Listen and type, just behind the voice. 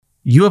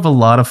You have a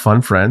lot of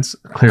fun friends,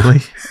 clearly.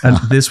 And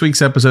this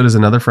week's episode is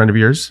another friend of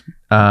yours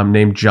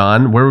named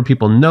John. Where would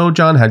people know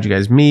John? How'd you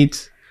guys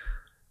meet?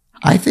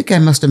 I think I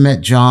must have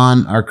met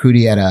John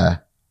Arcudi at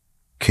a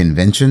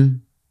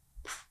convention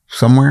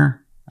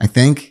somewhere, I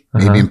think.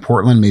 Maybe in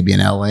Portland, maybe in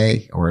LA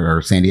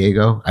or San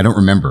Diego. I don't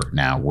remember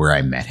now where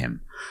I met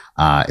him.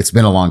 It's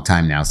been a long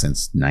time now,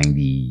 since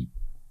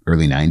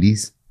early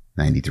 90s,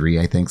 93,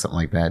 I think, something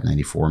like that,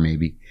 94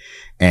 maybe.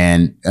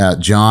 And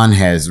John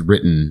has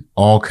written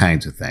all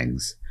kinds of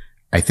things,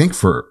 I think,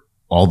 for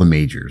all the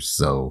majors.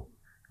 So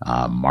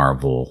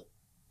Marvel,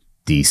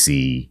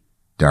 DC,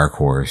 Dark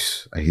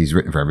Horse. He's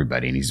written for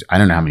everybody. And I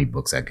don't know how many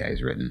books that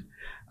guy's written.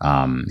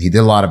 He did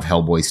a lot of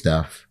Hellboy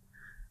stuff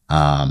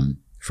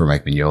for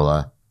Mike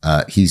Mignola.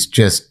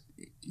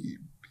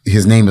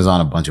 His name is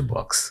on a bunch of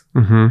books.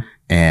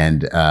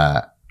 And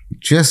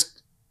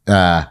just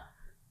a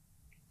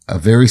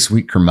very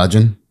sweet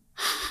curmudgeon.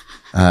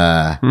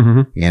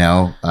 You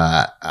know,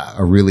 a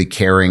really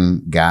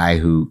caring guy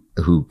who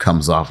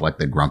comes off like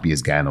the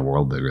grumpiest guy in the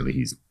world, but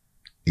really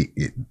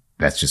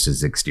that's just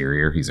his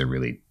exterior. He's a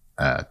really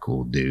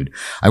cool dude.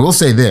 I will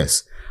say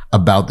this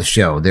about the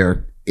show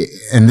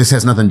and this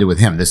has nothing to do with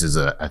him. This is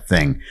a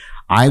thing.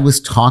 I was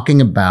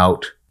talking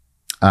about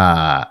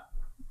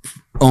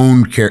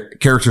owned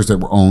characters that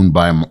were owned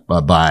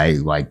by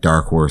like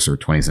Dark Horse or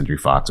 20th Century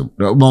Fox.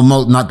 Well,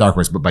 not Dark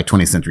Horse, but by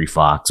 20th Century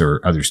Fox or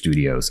other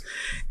studios.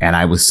 And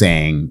I was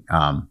saying,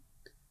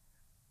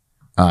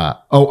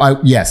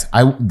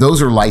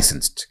 those are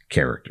licensed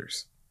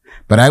characters.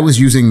 But I was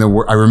using the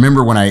word. I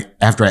remember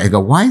after I go,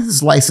 why does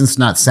this license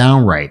not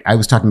sound right? I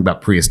was talking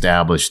about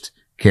pre-established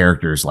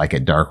characters like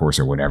at Dark Horse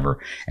or whatever,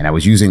 and I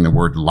was using the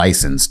word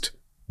licensed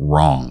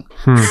wrong.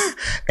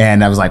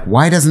 And I was like,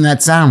 why doesn't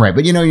that sound right?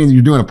 But you know,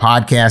 you're doing a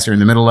podcast or in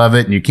the middle of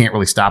it and you can't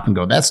really stop and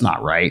go, that's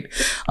not right.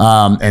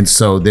 And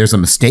so there's a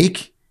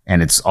mistake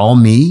and it's all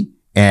me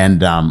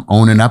and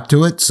owning up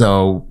to it.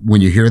 So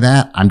when you hear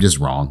that, I'm just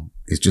wrong.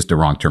 It's just a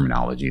wrong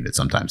terminology that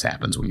sometimes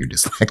happens when you're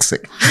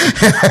dyslexic.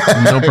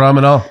 No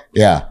problem at all.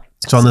 Yeah.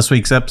 So on this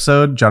week's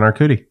episode, John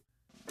Arcudi.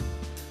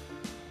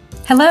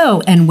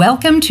 Hello, and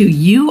welcome to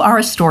You Are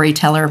a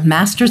Storyteller,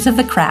 Masters of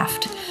the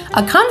Craft,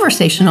 a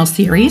conversational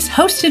series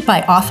hosted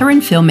by author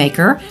and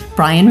filmmaker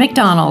Brian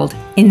McDonald.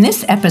 In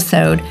this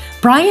episode,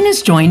 Brian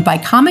is joined by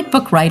comic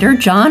book writer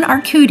John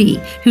Arcudi,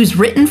 who's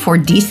written for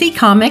DC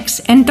Comics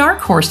and Dark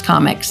Horse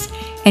Comics,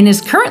 and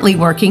is currently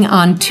working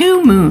on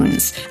Two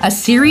Moons, a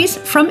series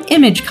from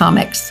Image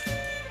Comics.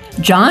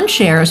 John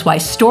shares why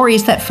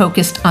stories that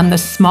focused on the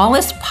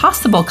smallest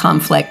possible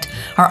conflict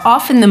are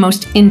often the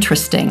most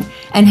interesting,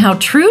 and how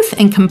truth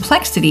and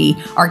complexity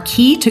are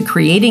key to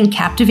creating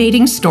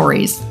captivating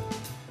stories.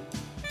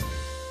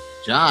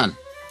 John.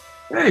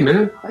 Hey,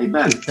 man. How you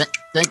been?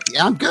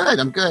 I'm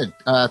good.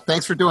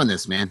 Thanks for doing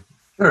this, man.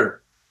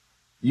 Sure.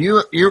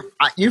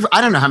 I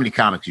don't know how many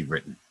comics you've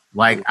written.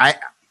 Like,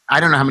 I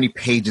don't know how many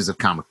pages of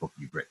comic book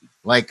you've written.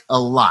 Like, a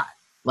lot.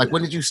 Like,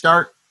 when did you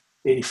start?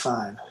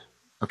 85.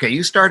 Okay,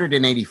 you started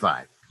in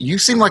 85. You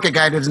seem like a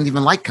guy who doesn't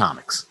even like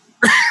comics.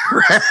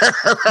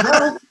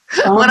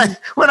 When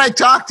I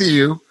talk to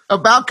you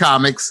about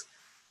comics,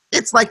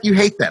 it's like you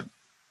hate them.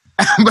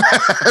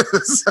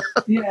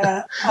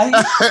 Yeah,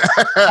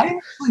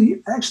 I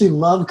actually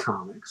love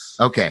comics.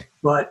 Okay.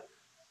 But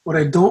what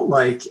I don't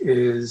like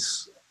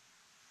is,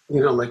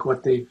 like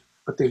what they've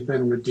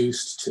been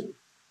reduced to.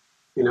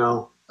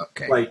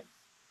 Okay.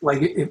 Like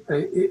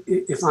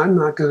if I'm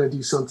not going to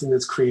do something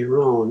that's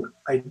creator owned,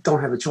 I don't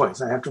have a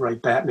choice. I have to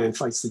write Batman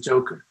fights the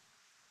Joker.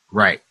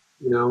 Right.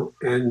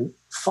 And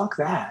fuck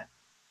that.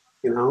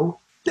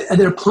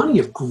 There are plenty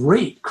of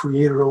great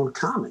creator owned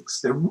comics.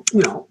 They're,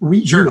 Sure.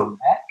 You know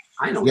that.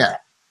 I know Yeah.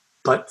 that.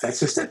 But that's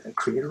just it. They're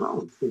creator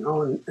owned,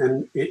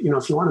 and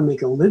if you want to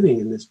make a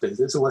living in this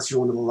business, unless you're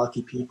one of the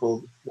lucky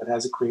people that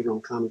has a creator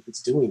owned comic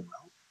that's doing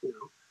well,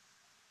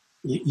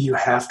 you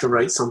have to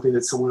write something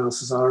that someone else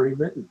has already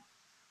written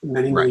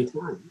many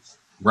times.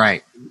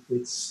 Right.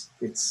 It's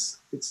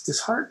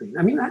disheartening.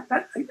 I mean,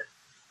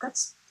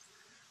 that's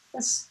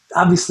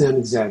obviously I'm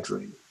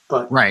exaggerating,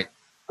 but right.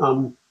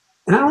 And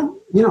I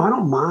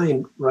don't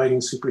mind writing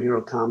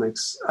superhero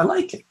comics. I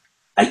like it.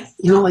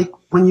 Like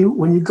when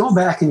you go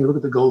back and you look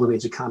at the golden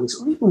age of comics,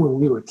 or even when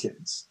we were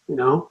kids,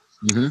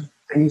 Mm-hmm.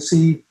 and you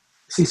see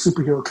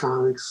superhero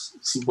comics,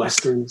 you see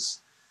westerns,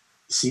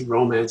 you see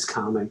romance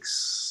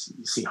comics,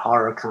 you see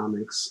horror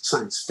comics,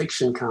 science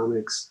fiction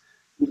comics,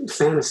 even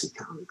fantasy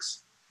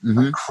comics,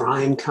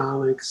 crime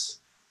comics.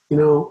 In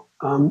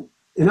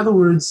other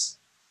words,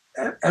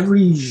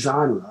 every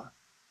genre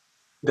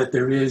that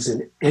there is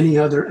in any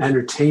other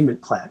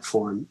entertainment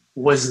platform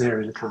was there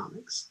in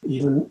comics,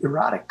 even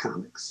erotic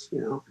comics,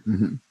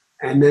 Mm-hmm.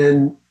 And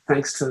then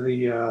thanks to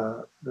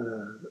the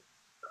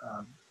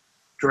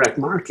direct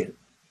market,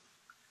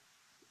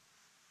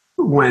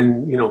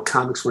 when,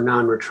 comics were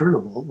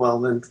non-returnable, well,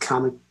 then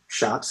comic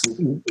shops,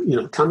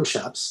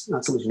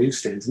 not so much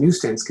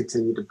newsstands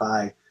continued to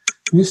buy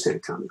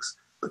newsstand comics,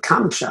 but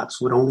comic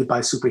shops would only buy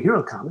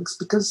superhero comics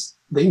because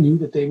they knew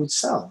that they would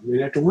sell. They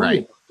didn't have to worry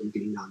about them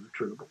being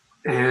non-returnable.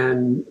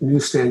 and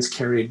newsstands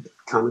carried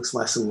comics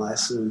less and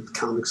less, and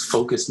comics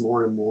focused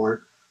more and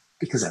more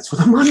because that's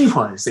where the money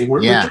was. They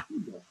weren't,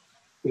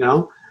 you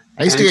know.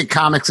 I used to get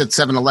comics at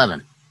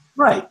 7-Eleven.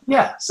 Right.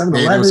 Yeah.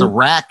 7-Eleven. There was a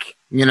rack,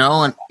 you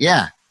know, and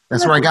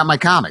that's where I got my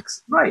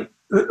comics. Right.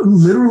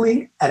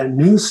 Literally at a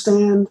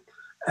newsstand,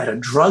 at a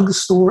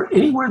drugstore,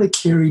 anywhere that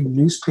carried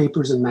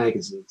newspapers and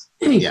magazines.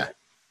 Anywhere.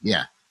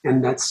 Yeah.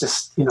 And that's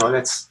just, you know,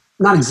 that's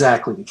not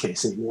exactly the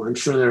case anymore. I'm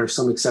sure there are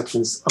some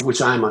exceptions of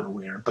which I'm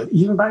unaware, but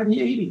even by the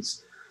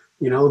 80s,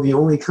 you know, the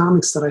only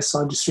comics that I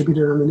saw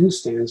distributed on the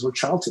newsstands were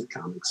Charlton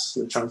comics.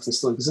 And Charlton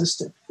still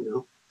existed, you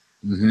know.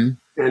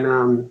 Mm-hmm.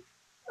 And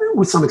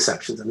with some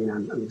exceptions. I mean,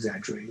 I'm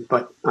exaggerating,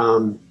 but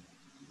those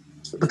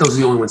are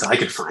the only ones I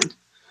could find.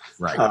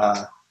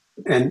 Right.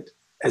 And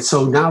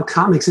so now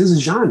comics is a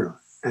genre,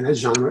 and that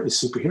genre is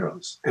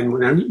superheroes. And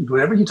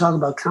whenever you talk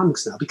about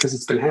comics now, because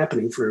it's been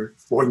happening for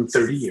more than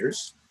 30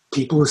 years,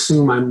 people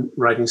assume I'm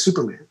writing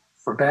Superman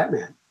or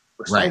Batman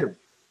or Spider-Man.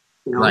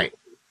 You know? Right.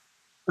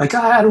 Like,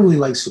 I don't really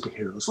like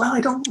superheroes. Well, I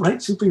don't write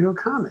superhero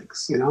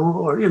comics, you know,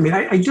 or, I mean,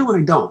 I do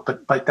and I don't,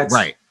 but that's,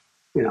 right.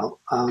 You know,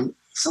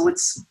 so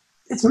it's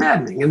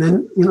maddening. And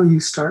then, you know, you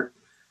start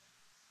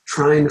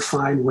trying to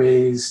find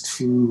ways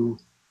to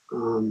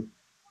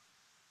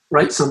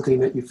write something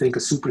that you think a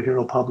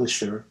superhero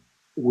publisher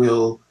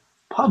will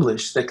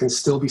publish that can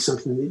still be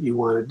something that you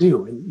want to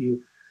do. And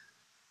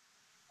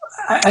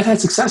I've had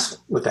success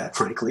with that,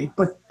 frankly.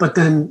 But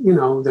then, you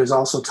know, there's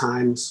also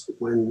times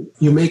when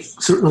you make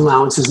certain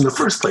allowances in the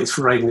first place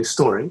for writing a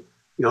story.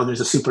 You know,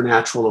 there's a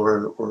supernatural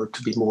or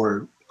to be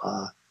more,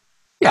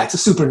 it's a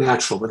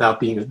supernatural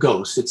without being a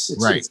ghost.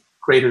 It's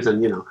greater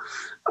than, you know,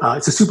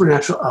 it's a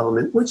supernatural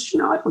element, which, you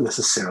know, I don't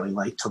necessarily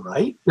like to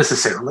write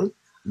necessarily.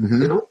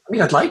 Mm-hmm. You know, I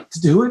mean, I'd like to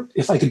do it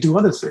if I could do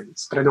other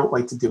things, but I don't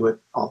like to do it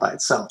all by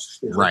itself.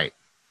 You know? Right.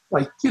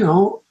 Like, you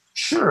know,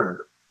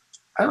 sure,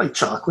 I like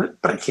chocolate,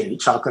 but I can't eat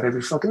chocolate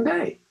every fucking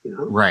day, you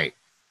know? Right.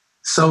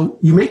 So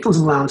you make those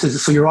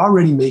allowances. So you're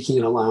already making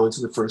an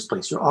allowance in the first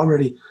place. You're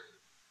already,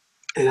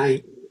 and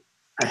I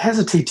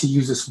hesitate to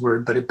use this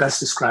word, but it best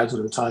describes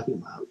what I'm talking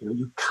about. You know,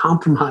 you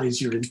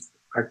compromise your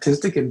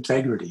artistic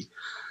integrity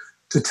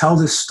to tell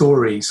this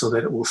story so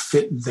that it will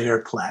fit their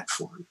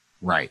platform.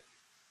 Right.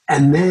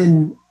 And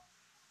then,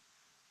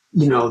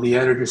 you know, the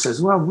editor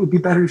says, well, it would be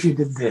better if you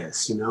did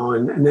this, you know,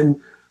 and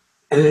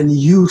then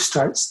you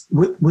start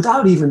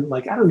without even,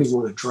 like, I don't even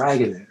want to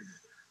drag an editor.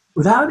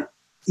 Without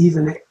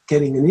even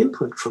getting an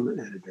input from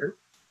an editor,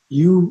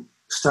 you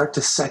start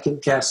to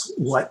second guess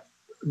what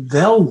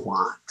they'll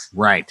want.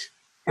 Right.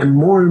 And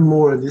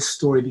more, this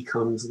story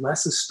becomes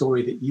less a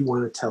story that you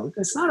want to tell.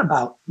 It's not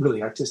about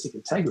really artistic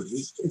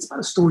integrity. It's about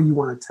a story you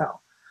want to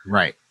tell.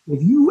 Right.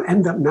 If you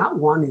end up not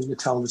wanting to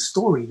tell the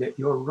story that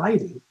you're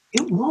writing,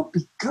 it won't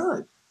be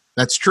good.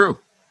 That's true.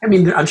 I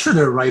mean, I'm sure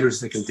there are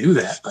writers that can do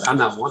that, but I'm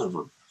not one of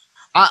them.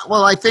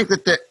 Well, I think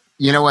that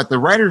you know what, the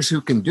writers who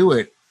can do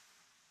it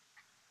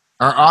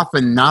are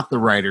often not the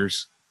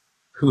writers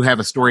who have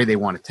a story they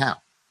want to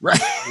tell. Right.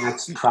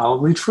 That's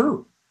probably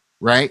true.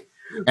 Right.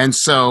 And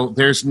so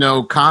there's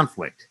no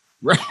conflict.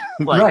 Right.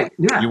 Like, right.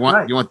 Yeah. You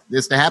want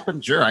this to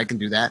happen? Sure, I can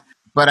do that.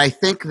 But I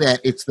think that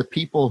it's the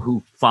people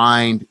who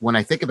find, when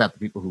I think about the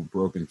people who've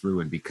broken through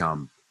and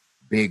become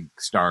big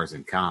stars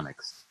in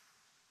comics,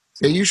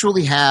 they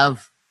usually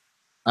have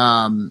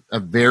a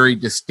very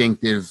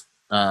distinctive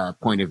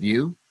point of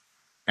view,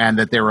 and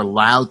that they're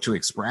allowed to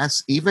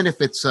express, even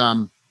if it's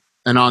an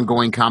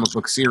ongoing comic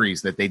book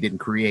series that they didn't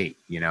create,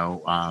 you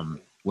know,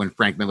 when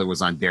Frank Miller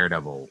was on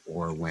Daredevil,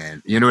 or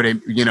when, you know what I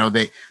mean? You know,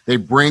 they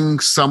bring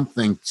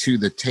something to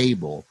the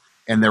table,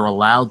 and they're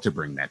allowed to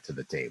bring that to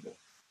the table.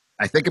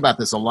 I think about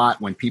this a lot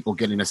when people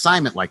get an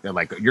assignment like that,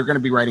 like you're going to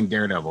be writing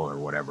Daredevil or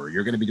whatever,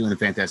 you're going to be doing the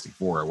Fantastic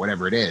Four or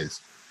whatever it is.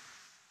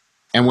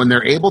 And when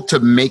they're able to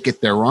make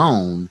it their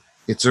own,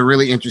 it's a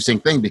really interesting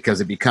thing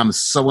because it becomes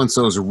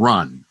so-and-so's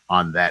run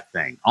on that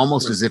thing,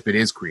 almost as if it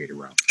is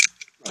creator owned.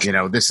 You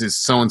know, this is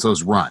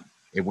so-and-so's run.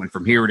 It went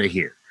from here to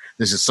here.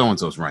 This is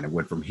so-and-so's run. It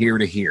went from here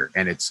to here.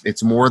 And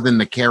it's more than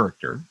the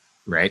character,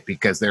 right?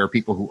 Because there are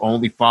people who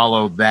only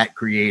follow that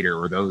creator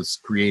or those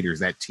creators,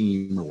 that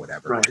team or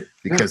whatever, right.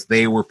 Because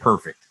they were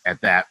perfect at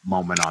that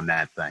moment on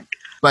that thing.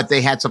 But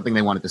they had something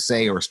they wanted to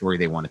say or a story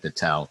they wanted to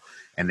tell,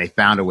 and they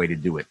found a way to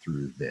do it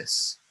through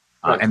this.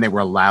 Right. And they were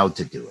allowed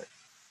to do it.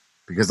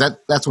 Because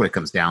that's what it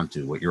comes down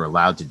to, what you're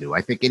allowed to do.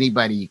 I think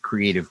anybody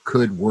creative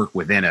could work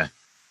within a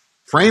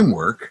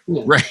framework,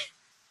 right?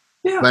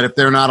 Yeah. But if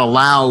they're not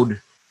allowed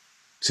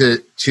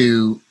to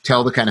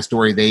tell the kind of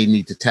story they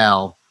need to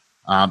tell,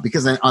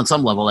 because on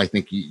some level, I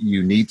think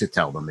you need to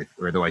tell them,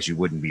 or otherwise you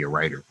wouldn't be a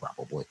writer,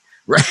 probably,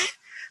 right?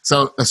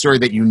 So a story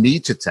that you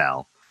need to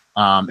tell,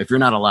 if you're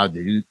not allowed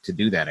to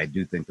do that, I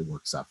do think the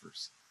work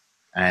suffers.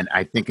 And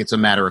I think it's a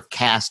matter of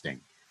casting.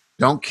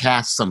 Don't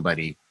cast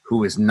somebody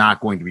who is not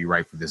going to be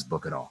right for this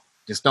book at all.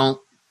 Just don't,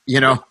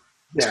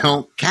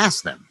 don't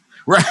cast them,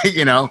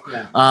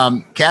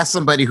 right? Cast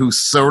somebody who's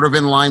sort of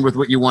in line with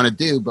what you want to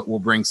do, but will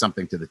bring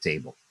something to the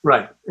table.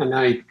 Right. And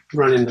I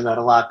run into that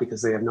a lot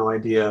because they have no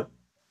idea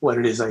what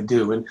it is I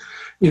do. And,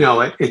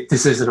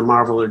 this isn't a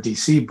Marvel or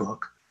DC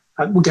book.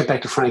 We'll get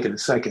back to Frank in a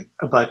second.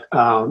 But,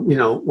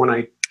 when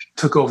I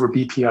took over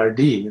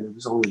BPRD, and it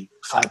was only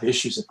 5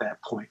 issues at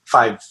that point,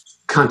 5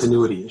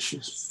 continuity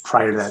issues.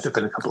 Prior to that, there've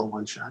been a couple of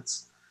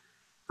one-shots.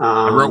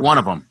 I wrote one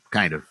of them,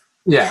 kind of.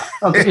 Yeah.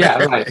 Okay.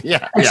 Yeah. Right.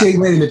 Yeah. Actually,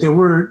 wait a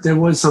minute. There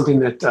was something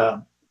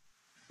that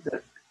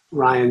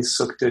Ryan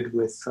Sook did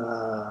with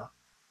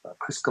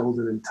Chris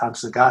Golden and Tom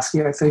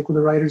Sagaski, I think, were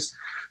the writers.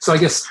 So I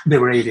guess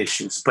there were 8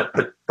 issues. But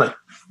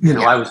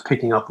I was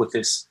picking up with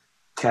this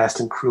cast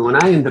and crew, and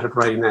I ended up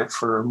writing that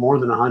for more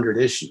than 100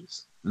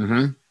 issues.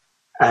 Mm-hmm.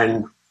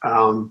 And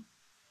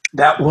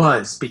that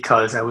was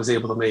because I was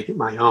able to make it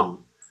my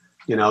own.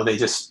 They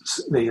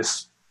just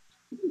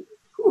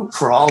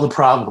for all the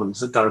problems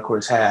that Dark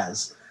Horse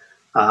has,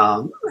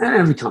 and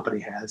every company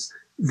has,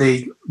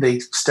 they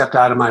stepped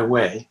out of my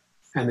way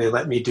and they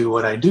let me do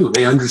what I do.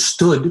 They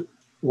understood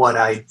what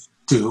I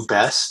do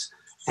best,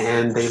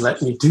 and they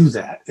let me do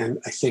that. And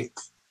I think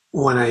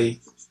when I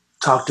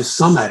talk to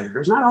some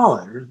editors, not all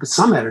editors, but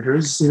some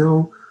editors,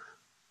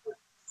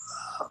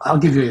 I'll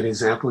give you an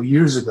example.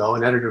 Years ago,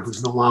 an editor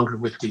who's no longer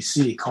with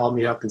DC called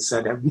me up and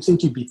said, "We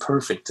think you'd be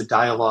perfect to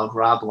dialogue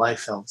Rob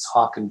Liefeld's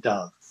Hawk and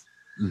Dove.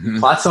 Mm-hmm.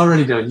 Plot's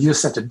already done. You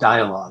just have to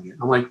dialogue it."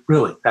 I'm like,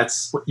 "Really?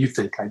 That's what you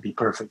think I'd be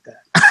perfect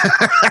at?"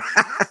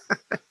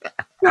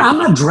 I'm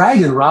not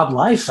dragging Rob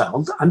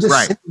Liefeld. I'm just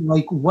saying,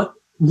 like, what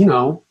do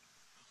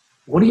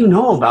you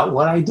know about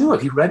what I do?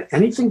 Have you read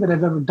anything that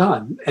I've ever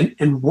done? And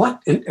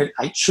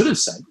I should have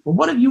said, well,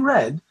 what have you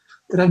read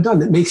that I've done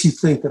that makes you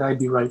think that I'd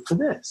be right for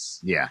this?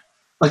 Yeah.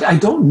 Like, I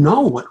don't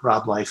know what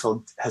Rob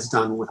Liefeld has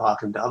done with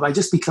Hawk and Dove. I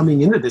just be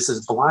coming into this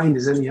as blind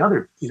as any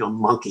other,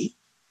 monkey.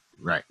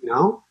 Right.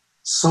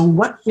 So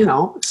what,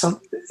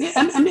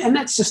 and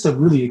that's just a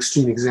really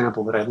extreme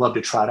example that I'd love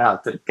to trot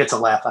out that gets a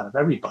laugh out of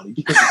everybody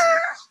because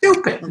it's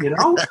stupid,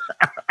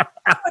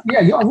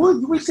 Yeah,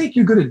 we think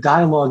you're good at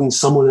dialoguing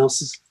someone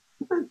else's,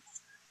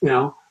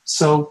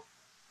 So,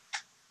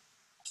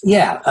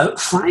 yeah,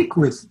 Frank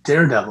with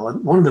Daredevil,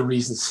 and one of the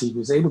reasons he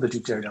was able to do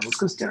Daredevil is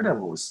because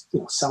Daredevil was,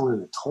 selling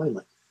in the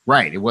toilet.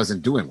 Right, it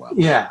wasn't doing well.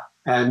 Yeah,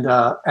 and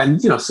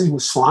same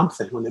with Swamp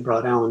Thing when they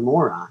brought Alan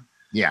Moore on.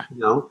 Yeah.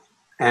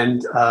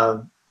 And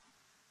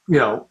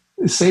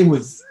same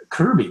with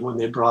Kirby when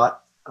they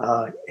brought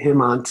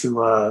him on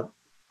to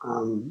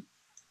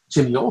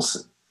Jimmy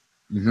Olsen.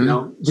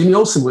 Mm-hmm. Jimmy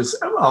Olsen was,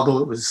 although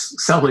it was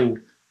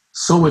selling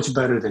so much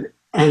better than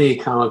any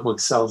comic book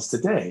sells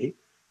today,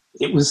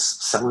 it was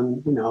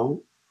selling,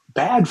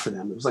 bad for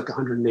them. It was like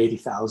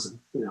 180,000,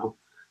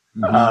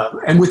 Mm-hmm.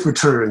 and with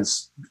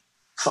returns,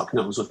 fuck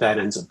knows what that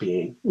ends up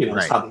being, Right.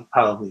 It's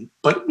probably,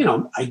 but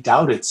I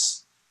doubt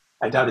it's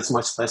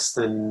much less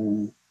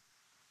than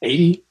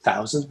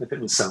 80,000 that it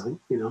was selling,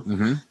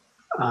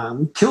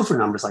 Mm-hmm. Kill for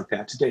numbers like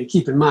that today.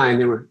 Keep in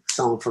mind, they were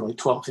selling for like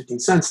 12, 15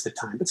 cents at the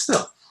time, but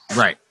still.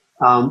 Right.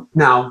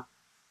 Now,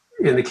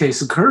 in the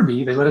case of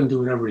Kirby, they let him do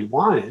whatever he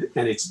wanted,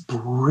 and it's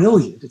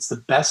brilliant. It's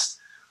the best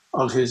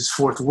of his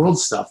Fourth World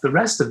stuff. The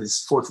rest of his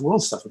Fourth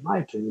World stuff, in my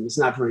opinion, is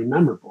not very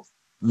memorable.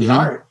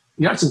 Mm-hmm.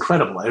 The art's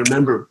incredible. I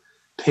remember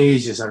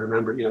pages. I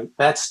remember,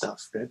 that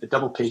stuff. Right? The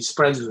double page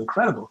spreads was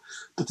incredible.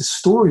 But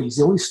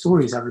the only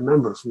stories I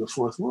remember from the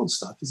Fourth World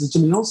stuff is the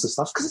Jimmy Olsen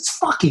stuff because it's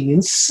fucking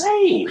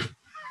insane.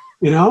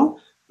 Now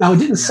it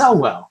didn't sell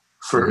well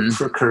for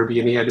Kirby,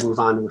 and he had to move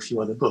on to a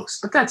few other books.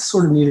 But that's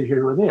sort of neither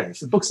here nor there. If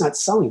the book's not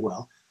selling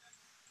well,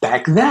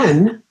 back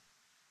then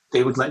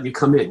they would let you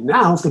come in.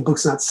 Now, if the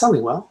book's not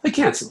selling well, they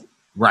cancel it.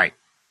 Right.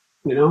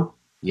 Yeah.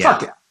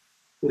 Fuck it.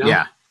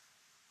 Yeah.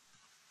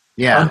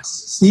 Yeah.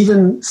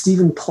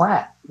 Stephen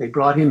Platt, they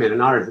brought him in,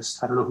 an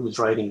artist. I don't know who was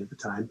writing at the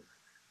time.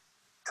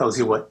 Tells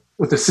you what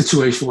the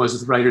situation was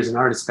with writers and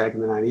artists back in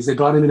the 90s. They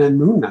brought him in on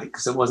Moon Knight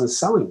because it wasn't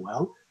selling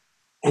well.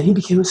 And he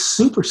became a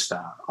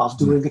superstar off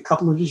doing a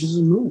couple of issues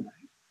of Moon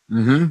Knight.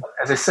 Mm-hmm.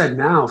 As I said,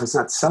 now, if it's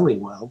not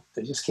selling well,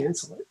 they just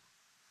cancel it.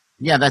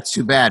 Yeah, that's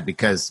too bad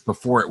because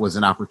before it was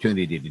an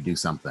opportunity to do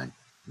something.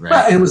 Right.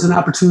 Well, and it was an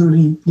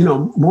opportunity,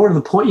 more to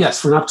the point, yes,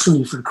 for an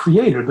opportunity for the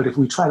creator. But if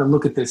we try to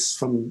look at this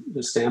from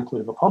the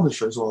standpoint of a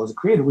publisher as well as a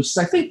creator, which is,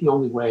 I think, the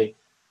only way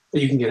that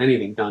you can get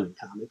anything done in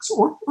comics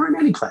or in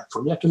any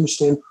platform, you have to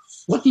understand,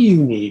 what do you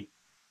need?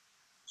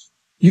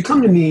 You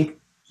come to me,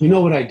 you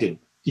know what I do.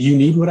 Do you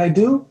need what I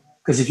do?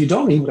 Because if you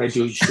don't need what I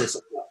do, you should do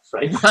something else,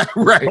 right?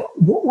 Right.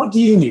 What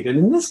do you need? And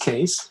in this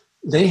case,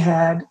 they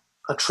had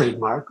a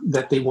trademark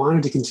that they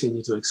wanted to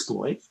continue to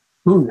exploit.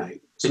 Moon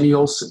Knight, Jimmy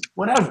Olsen,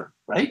 whatever,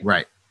 right?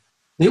 Right.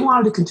 They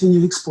wanted to continue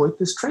to exploit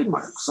this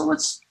trademark. So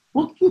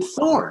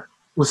Thor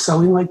was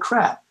selling like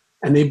crap.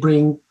 And they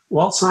bring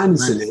Walt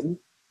Simonson in,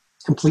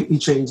 completely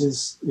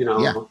changes,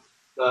 the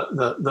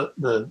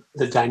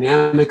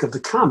dynamic of the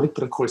comic,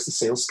 but of course the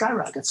sales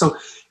skyrocket. So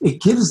it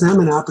gives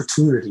them an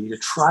opportunity to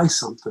try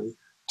something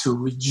to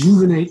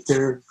rejuvenate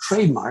their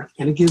trademark,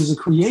 and it gives a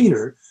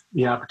creator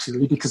the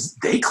opportunity, because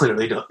they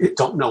clearly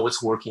don't know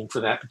what's working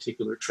for that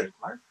particular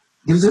trademark.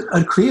 It gives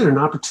a creator an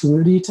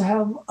opportunity to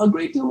have a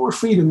great deal more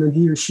freedom than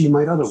he or she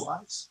might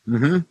otherwise.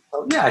 Mm-hmm.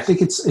 So, yeah, I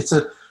think it's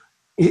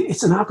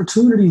it's an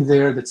opportunity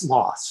there that's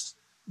lost.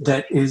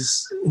 That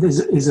is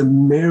a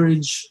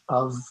marriage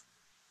of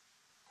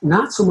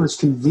not so much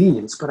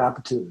convenience, but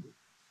opportunity.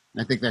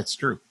 I think that's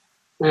true.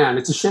 Man,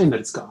 it's a shame that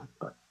it's gone,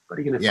 but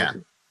again, yeah.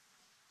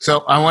 So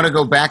I want to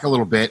go back a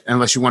little bit,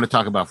 unless you want to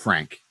talk about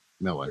Frank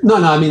Miller. No,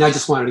 I mean, I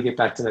just wanted to get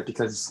back to that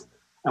because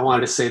I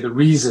wanted to say the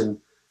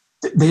reason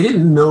they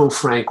didn't know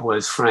Frank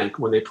was Frank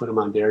when they put him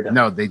on Daredevil.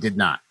 No, they did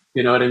not.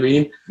 You know what I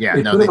mean? Yeah,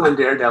 they put him on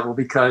Daredevil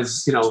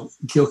because, you know,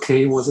 Gil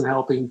Kane wasn't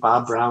helping,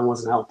 Bob Brown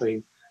wasn't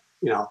helping,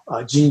 you know,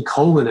 Gene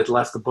Colan had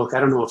left the book. I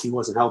don't know if he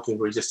wasn't helping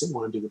or he just didn't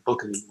want to do the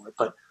book anymore,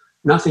 but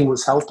nothing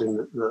was helping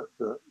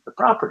the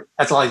property.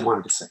 That's all I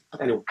wanted to say.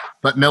 But anyway.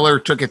 But Miller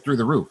took it through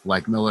the roof,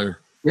 like Miller.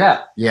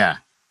 Yeah. Yeah.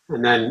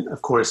 And then,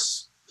 of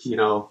course, you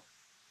know,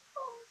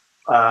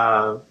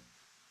 I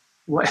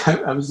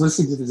was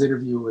listening to this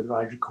interview with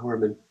Roger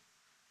Corman,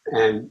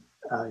 and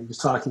he was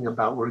talking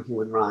about working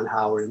with Ron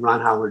Howard, and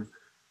Ron Howard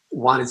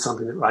wanted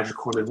something that Roger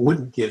Corman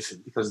wouldn't give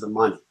him because of the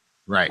money.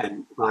 Right.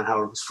 And Ron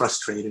Howard was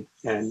frustrated.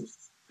 And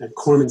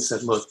Corman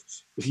said, look,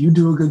 if you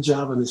do a good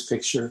job on this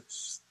picture,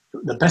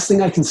 the best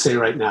thing I can say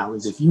right now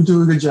is if you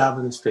do a good job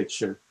on this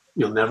picture,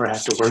 you'll never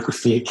have to work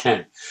with me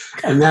again.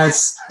 And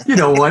that's, you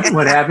know,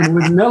 what happened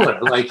with Miller.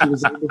 Like, he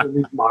was able to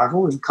leave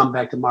Marvel and come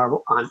back to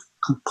Marvel on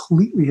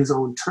completely his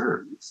own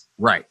terms.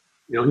 Right.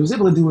 You know, he was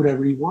able to do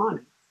whatever he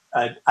wanted.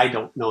 I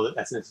don't know that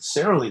that's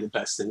necessarily the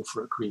best thing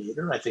for a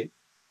creator. I think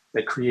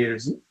that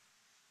creators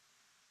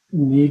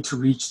need to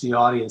reach the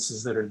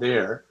audiences that are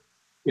there,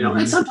 you know,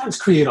 and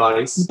sometimes create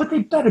audiences, but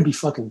they better be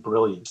fucking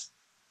brilliant,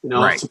 you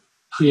know, to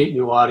create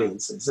new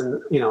audiences.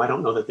 And, you know, I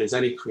don't know that there's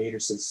any creator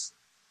since,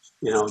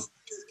 you know,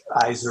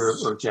 Eisner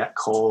or Jack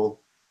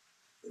Cole.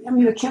 I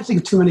mean, I can't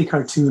think of too many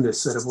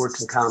cartoonists that have worked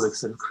in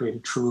comics that have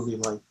created truly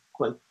like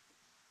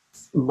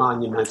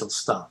monumental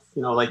stuff.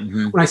 You know, like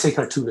when I say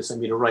cartoonist, I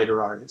mean a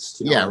writer artist.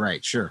 You know, yeah,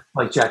 right, sure.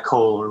 Like Jack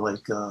Cole or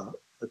like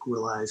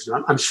Will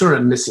Eisner. I'm sure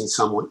I'm missing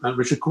someone.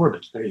 Richard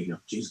Corbett. There you go.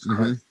 Jesus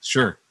Christ.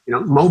 Sure. You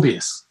know,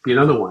 Mobius be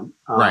another one.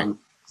 Right.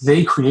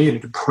 They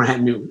created a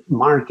brand new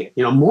market.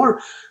 You know, more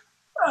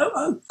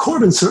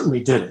Corbin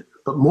certainly did it,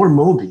 but more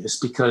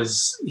Mobius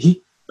because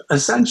he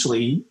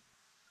essentially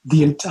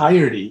the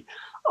entirety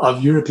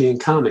of European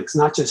comics,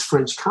 not just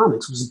French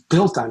comics, was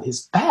built on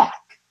his back.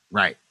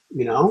 Right.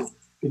 You know,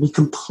 and he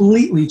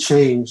completely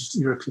changed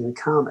European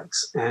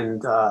comics.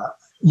 And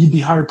you'd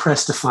be hard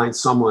pressed to find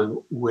someone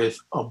with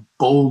a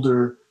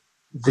bolder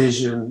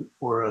vision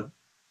or a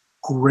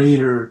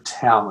greater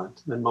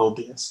talent than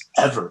Mobius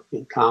ever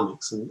in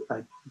comics. And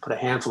I put a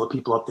handful of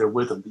people up there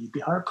with him, but you'd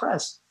be hard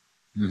pressed.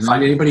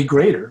 Find anybody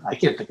greater. I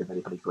can't think of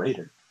anybody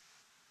greater.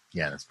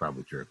 Yeah, that's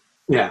probably true.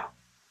 Yeah.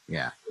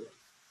 Yeah.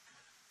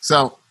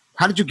 So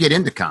how did you get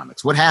into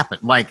comics? What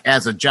happened? Like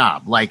as a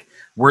job? Like,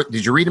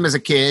 did you read them as a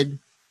kid?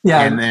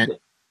 Yeah. And then,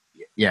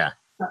 yeah.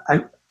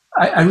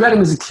 I read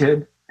him as a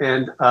kid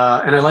and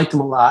I liked him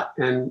a lot.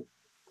 And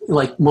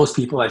like most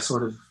people, I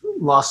sort of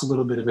lost a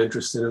little bit of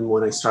interest in him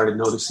when I started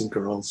noticing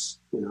girls,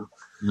 you know.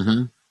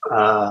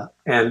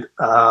 And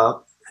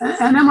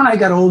then when I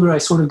got older, I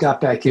sort of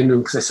got back into him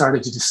because I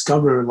started to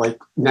discover, like,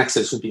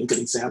 Nexus would be a good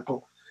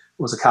example.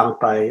 It was a comic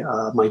by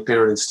Mike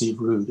Baron and Steve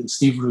Rude. And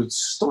Steve Rude's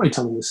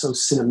storytelling was so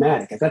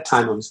cinematic. At that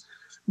time, I was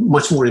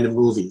much more into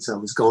movies. I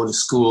was going to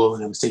school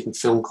and I was taking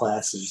film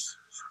classes.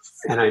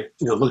 And I,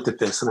 you know, looked at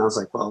this and I was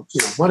like, well,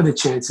 you know, what are the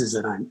chances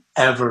that I'm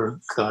ever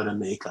going to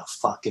make a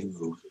fucking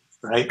movie,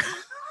 right?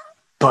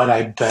 But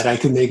I bet I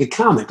can make a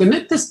comic.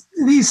 And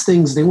these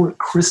things, they weren't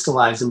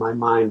crystallized in my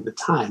mind at the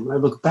time. When I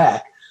look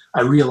back,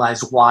 I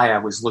realized why I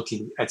was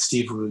looking at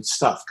Steve Rude's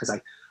stuff, because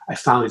I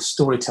found his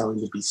storytelling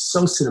to be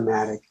so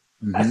cinematic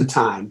at the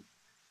time,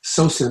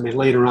 so cinematic.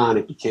 Later on,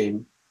 it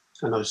became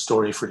another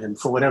story for him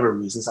for whatever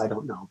reasons, I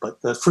don't know.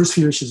 But the first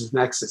few issues of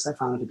Nexus, I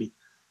found it to be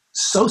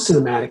so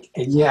cinematic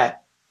and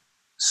yet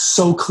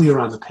so clear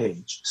on the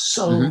page,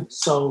 so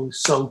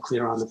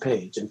clear on the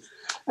page.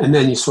 And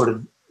then you sort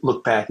of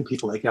look back at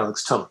people like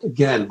Alex Toth,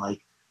 again,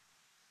 like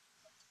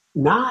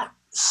not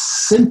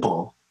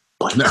simple,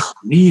 but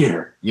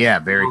clear. Yeah,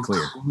 very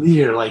clear.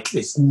 Clear, like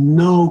there's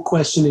no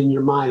question in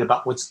your mind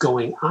about what's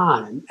going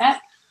on. And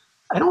that,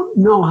 I don't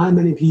know how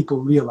many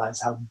people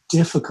realize how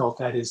difficult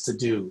that is to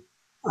do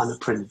on the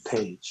printed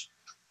page.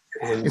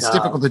 And it's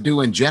difficult to do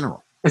in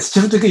general. It's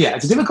difficult, yeah.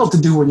 It's difficult to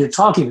do when you're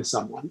talking to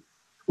someone,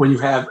 when you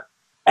have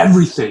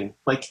everything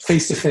like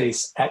face to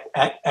face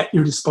at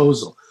your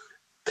disposal.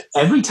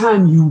 Every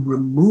time you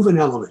remove an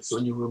element,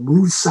 when you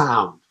remove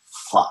sound,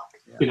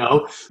 you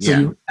know,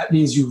 so that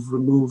means you've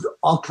removed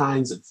all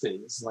kinds of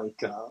things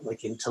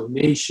like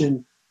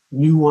intonation,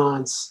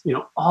 nuance, you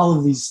know, all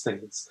of these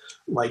things.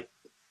 Like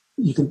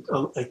you can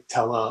like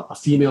tell a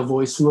female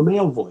voice from a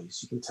male voice.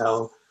 You can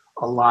tell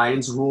a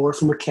lion's roar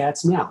from a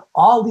cat's meow.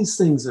 All these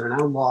things that are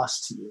now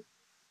lost to you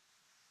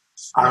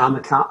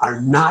are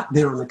not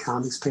there on the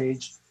comics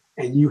page,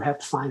 and you have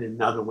to find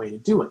another way to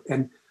do it.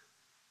 And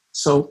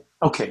so,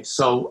 okay,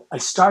 so I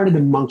started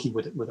to monkey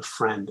with it with a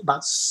friend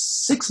about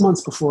 6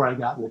 months before I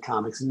got into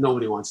comics, and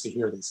nobody wants to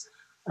hear this.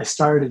 I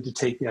started to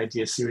take the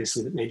idea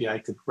seriously that maybe I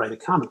could write a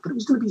comic, but it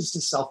was going to be just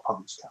a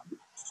self-published comic.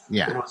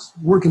 Yeah. And I was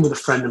working with a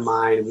friend of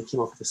mine, and we came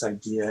up with this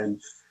idea.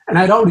 And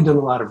I'd already done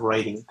a lot of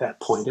writing at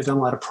that point. I'd done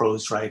a lot of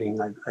prose writing.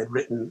 I'd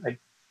written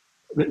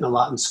a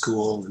lot in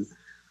school, and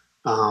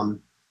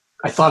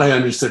I thought I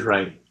understood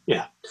writing.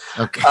 Yeah.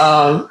 Okay.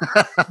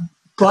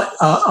 But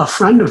a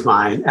friend of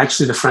mine,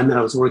 actually the friend that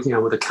I was working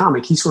on with a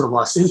comic, he sort of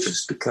lost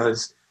interest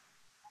because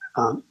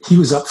he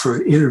was up for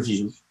an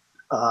interview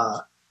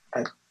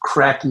at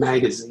Cracked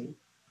Magazine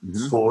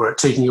for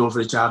taking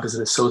over a job as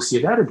an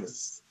associate editor,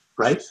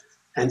 right?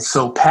 And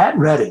so Pat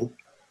Redding,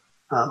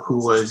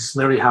 who was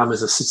Larry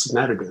Hama's assistant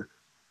editor,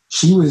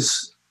 she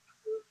was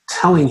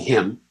telling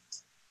him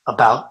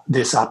about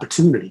this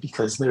opportunity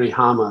because Larry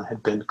Hama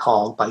had been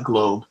called by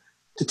Globe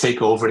to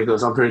take over. He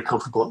goes, I'm very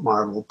comfortable at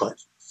Marvel,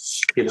 but,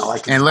 you know, I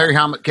can... And Larry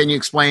Hama, can you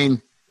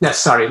explain? Yes,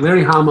 sorry.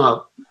 Larry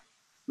Hama,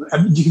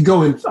 you could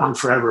go on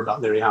forever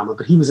about Larry Hama,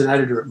 but he was an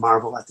editor at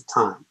Marvel at the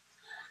time.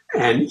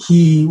 And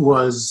he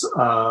was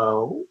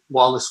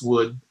Wallace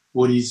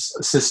Woody's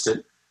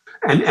assistant.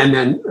 And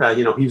then,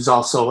 you know, he was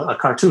also a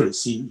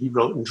cartoonist. He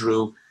wrote and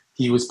drew.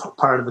 He was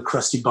part of the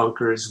Krusty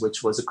Bunkers,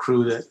 which was a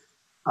crew that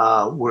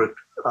worked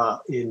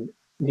in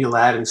Neil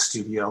Adams'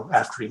 studio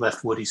after he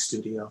left Woody's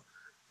studio.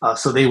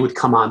 So they would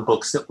come on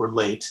books that were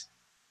late,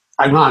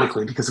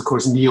 ironically, because, of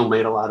course, Neil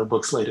made a lot of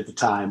books late at the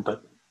time,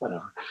 but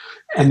whatever.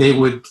 And they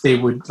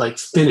would like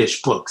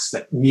finish books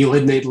that Neil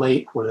had made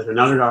late or that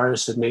another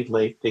artist had made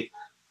late.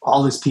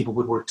 All these people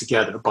would work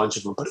together, a bunch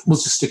of them, but we'll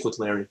just stick with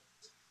Larry.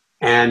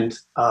 And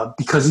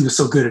because he was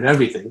so good at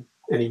everything,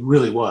 and he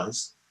really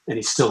was, and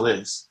he still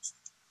is,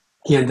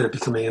 he ended up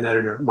becoming an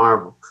editor at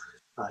Marvel.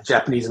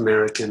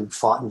 Japanese-American,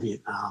 fought in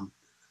Vietnam.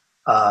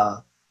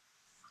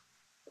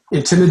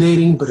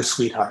 Intimidating, but a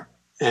sweetheart.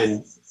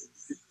 And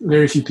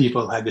very few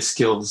people had the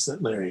skills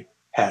that Larry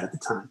had at the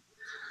time.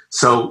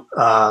 So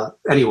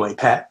anyway,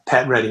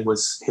 Pat Redding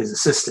was his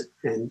assistant.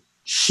 And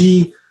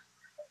she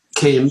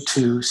came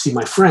to see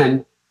my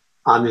friend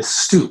on this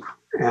stoop.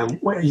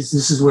 And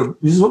this is what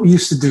we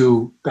used to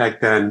do back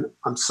then.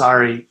 I'm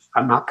sorry,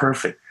 I'm not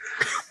perfect.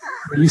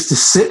 We used to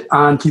sit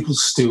on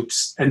people's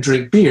stoops and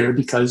drink beer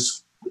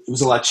because it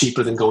was a lot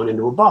cheaper than going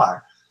into a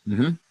bar.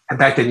 Mm-hmm. And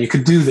back then you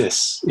could do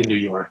this in New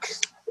York,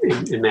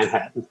 in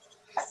Manhattan.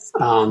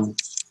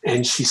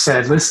 And she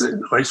said,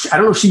 listen, or I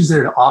don't know if she was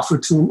there to offer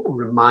to him or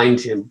remind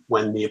him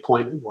when the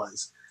appointment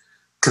was,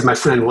 because my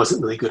friend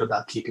wasn't really good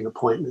about keeping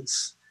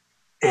appointments.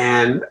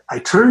 And I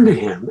turned to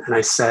him and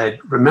I said,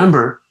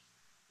 remember,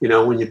 you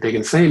know, when you're big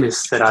and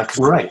famous, that I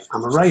can write.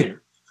 I'm a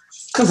writer.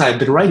 Because I had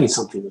been writing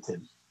something with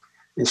him.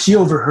 And she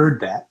overheard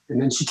that.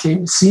 And then she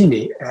came to see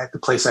me at the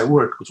place I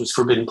worked, which was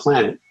Forbidden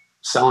Planet,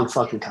 selling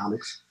fucking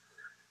comics.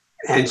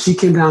 And she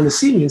came down to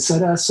see me and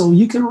said, so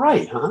you can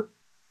write, huh?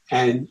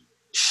 And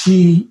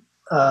she,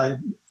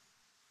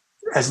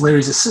 as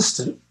Larry's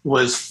assistant,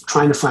 was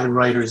trying to find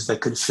writers that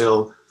could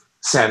fill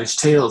Savage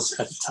Tales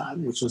at the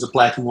time, which was a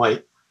black and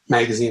white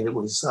magazine that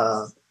was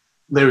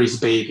Larry's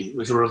baby. It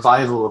was a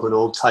revival of an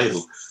old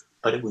title,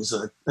 but it was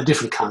a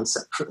different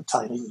concept for the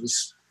title. It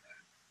was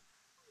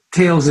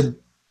tales that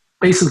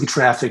basically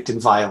trafficked in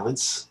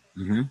violence,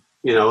 you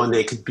know, and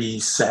they could be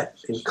set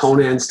in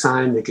Conan's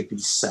time. They could be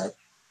set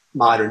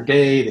modern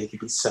day. They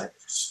could be set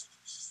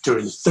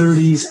during the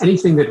 30s.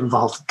 Anything that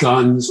involved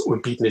guns or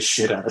beating the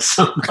shit out of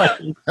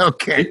somebody.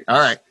 Okay, all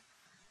right.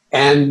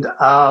 And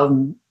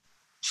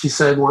she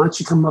said, why don't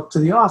you come up to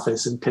the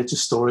office and pitch a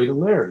story to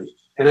Larry?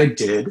 And I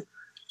did.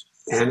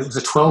 And it was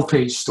a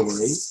 12-page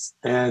story.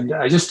 And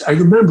I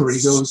remember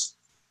he goes,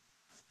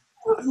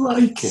 I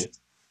like it.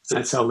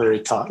 That's how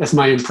Larry talked. That's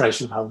my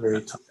impression of how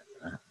Larry talked.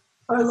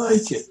 I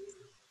like it.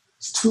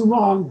 It's too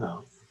long,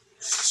 though.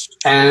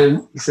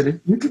 And he said,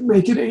 if you can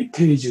make it 8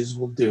 pages,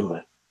 we'll do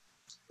it.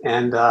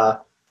 And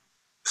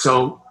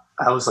so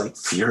I was like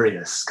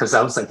furious because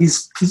I was like,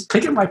 he's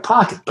picking my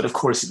pocket. But of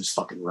course he was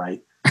fucking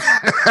right.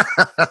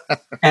 But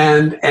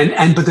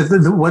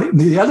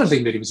the other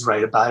thing that he was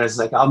right about is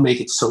like, I'll make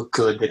it so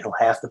good that he'll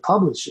have to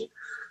publish it.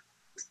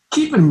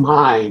 Keep in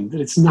mind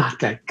that it's not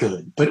that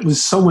good, but it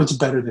was so much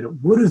better than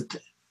it would have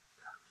been.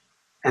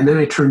 And then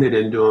I turned it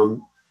into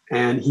him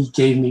and he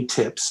gave me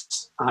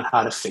tips on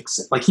how to fix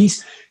it. Like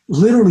he's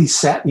literally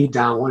sat me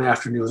down one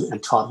afternoon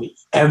and taught me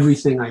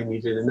everything I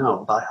needed to know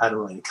about how to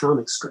write a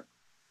comic script.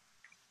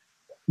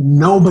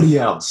 Nobody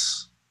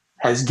else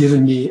has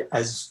given me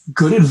as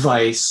good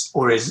advice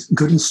or as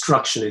good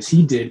instruction as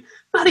he did,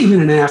 not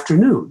even an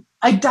afternoon.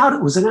 I doubt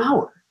it was an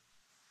hour.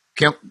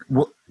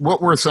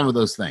 What were some of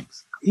those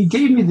things? He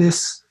gave me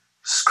this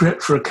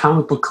script for a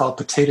comic book called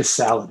Potato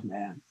Salad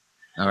Man.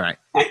 All right.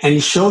 And he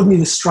showed me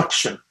the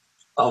structure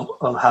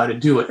of how to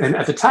do it. And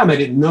at the time I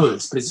didn't know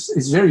this, but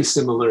it's very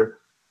similar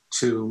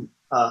to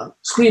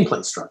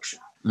screenplay structure,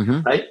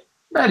 right?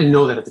 I didn't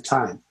know that at the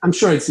time. I'm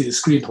sure I'd see the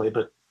screenplay,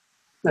 but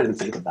I didn't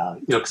think about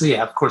it. You know, because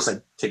of course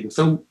I'd taken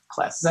film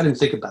classes. I didn't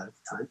think about it at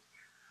the time.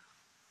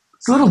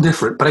 It's a little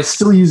different, but I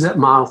still use that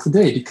model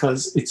today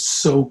because it's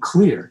so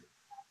clear.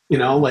 You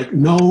know, like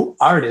no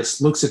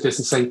artist looks at this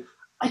and saying,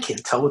 I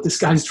can't tell what this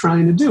guy's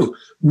trying to do.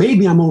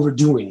 Maybe I'm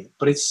overdoing it,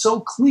 but it's so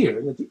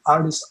clear that the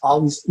artist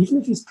always, even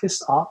if he's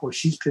pissed off or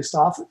she's pissed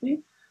off at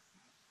me,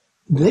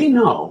 they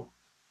know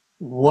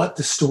what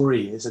the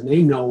story is and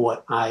they know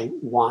what I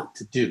want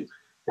to do.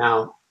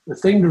 Now, the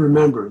thing to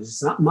remember is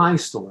it's not my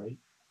story,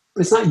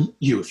 but it's not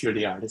you if you're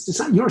the artist. It's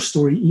not your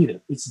story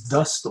either. It's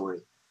the story.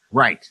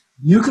 Right.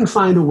 You can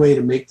find a way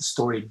to make the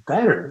story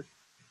better,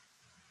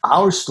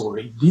 our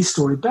story, the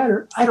story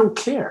better. I don't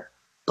care.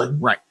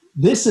 But Right.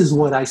 this is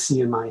what I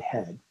see in my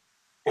head.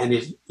 And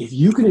if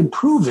you can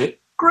improve it,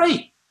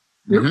 great.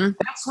 Mhm.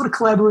 That's what a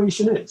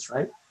collaboration is,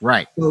 right?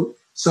 Right.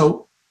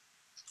 So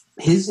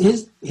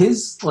his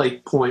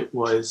like point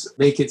was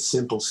make it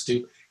simple,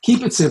 stupid.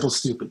 Keep it simple,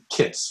 stupid,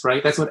 kiss,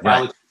 right? That's what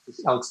Right.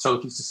 Alex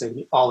Toth used to say to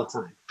me all the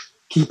time.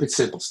 Keep it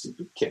simple,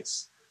 stupid,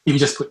 kiss. He would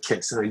just put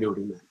kiss, and I knew what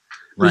he meant.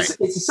 Right.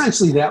 It's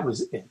essentially that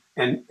was it.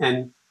 And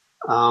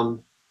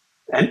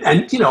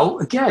you know,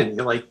 again,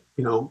 you're like,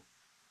 you know,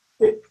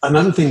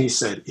 another thing he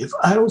said, if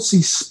I don't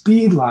see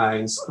speed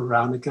lines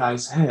around the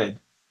guy's head,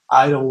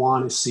 I don't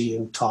want to see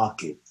him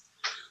talking.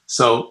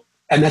 So,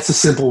 and that's a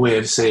simple way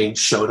of saying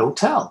show, don't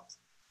tell.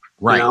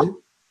 Right. You know?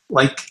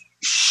 Like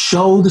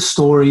show the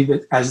story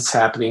that as it's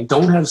happening.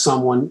 Don't have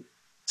someone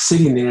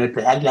sitting there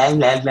blah, blah,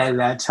 blah, blah,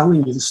 blah,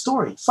 telling you the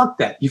story. Fuck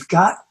that. You've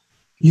got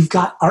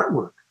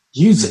artwork.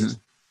 Use it.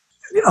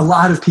 A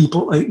lot of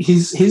people,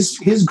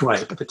 his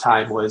gripe at the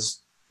time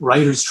was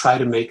writers try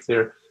to make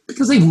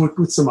because they worked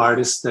with some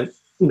artists that,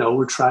 you know,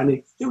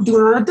 they were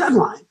doing it on a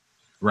deadline.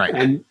 Right.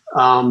 And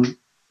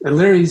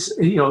Larry's,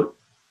 you know,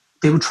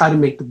 they would try to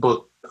make the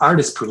book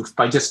artist proof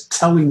by just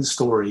telling the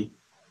story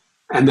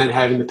and then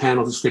having the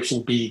panel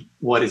description be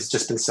what has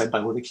just been said by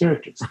one of the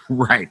characters.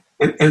 Right.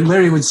 And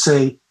Larry would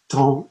say,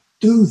 don't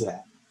do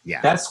that.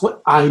 Yeah. That's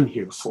what I'm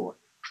here for.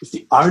 If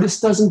the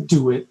artist doesn't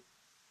do it,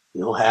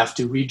 you'll have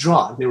to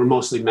redraw. They were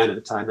mostly men at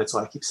the time. That's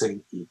why I keep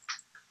saying he.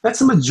 That's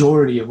the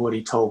majority of what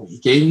he told me. He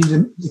gave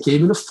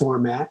me the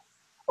format.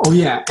 Oh,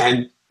 yeah.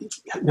 And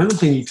another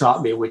thing he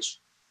taught me, which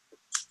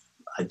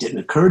didn't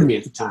occur to me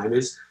at the time,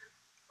 is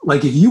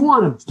like if you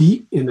want a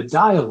beat in the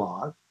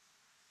dialogue,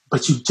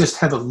 but you just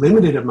have a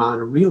limited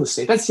amount of real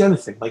estate. That's the other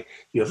thing. Like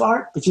you have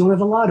art, but you don't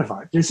have a lot of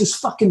art. There's this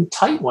fucking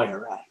tight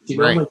wire act. You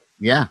know, Right. like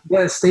Yeah. you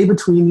gotta stay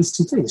between these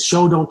two things.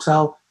 Show, don't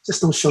tell.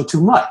 Just don't show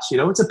too much. You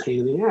know, it's a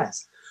pain in the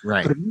ass.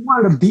 Right. But if you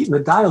wanted a beat in the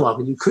dialogue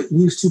and you couldn't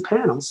use two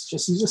panels,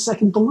 just use a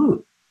second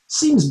balloon.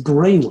 Seems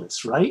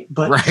brainless, right?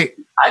 But Right.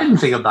 I didn't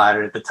think about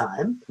it at the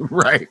time.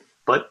 Right.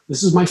 But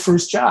this is my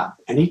first job,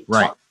 and he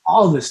Right. taught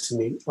all of this to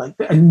me. Like,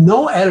 and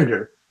no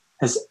editor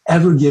has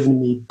ever given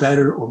me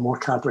better or more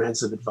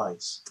comprehensive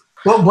advice.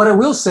 Well, what I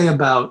will say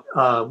about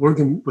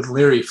working with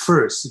Larry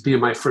first, being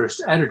my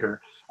first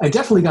editor, I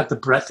definitely got the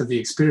breadth of the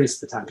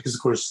experience at the time because,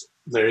 of course,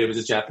 Larry was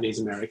a Japanese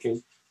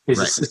American. His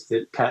Right.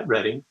 assistant, Pat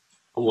Redding,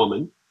 a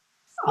woman.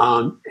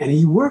 And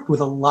he worked with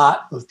a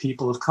lot of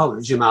people of color.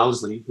 Jim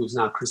Owsley, who's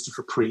now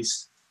Christopher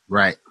Priest,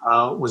 Right.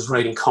 was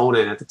writing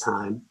Conan at the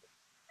time.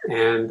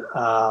 And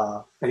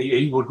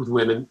he worked with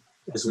women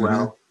as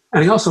well.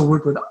 And he also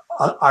worked with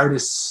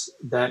artists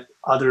that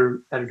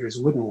other editors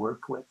wouldn't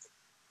work with,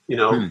 you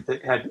know,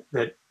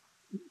 that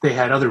they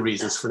had other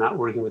reasons for not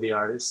working with the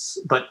artists.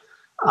 But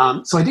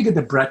so I did get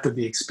the breadth of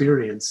the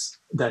experience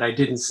that I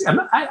didn't see. I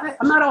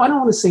don't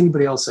want to say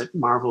anybody else at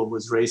Marvel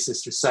was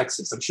racist or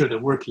sexist. I'm sure there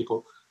were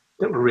people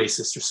that were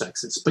racist or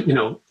sexist, but you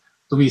know,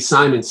 Louise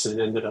Simonson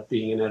ended up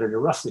being an editor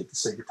roughly at the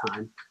same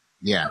time.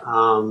 Yeah.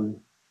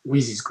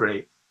 Wheezy's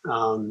great.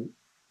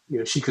 You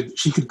know, she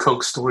could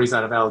coax stories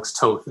out of Alex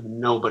Toth, and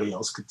nobody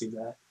else could do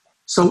that.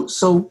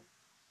 So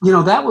you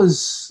know, that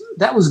was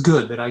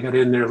good that I got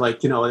in there.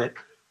 Like, you know, that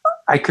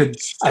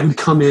I would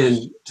come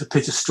in to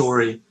pitch a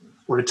story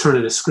or to turn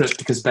in a script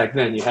because back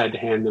then you had to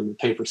hand them a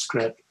paper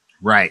script.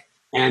 Right.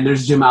 And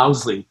there's Jim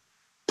Owsley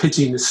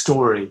pitching the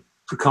story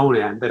for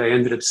Conan that I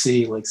ended up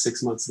seeing like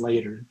 6 months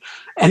later.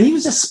 And he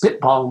was just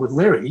spitballing with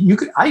Larry.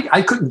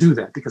 I couldn't do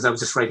that because I was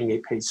just writing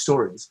 8-page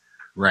stories.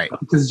 Right.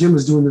 But because Jim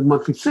was doing the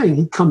monthly thing,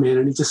 he'd come in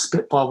and he'd just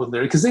spitball with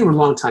Larry because they were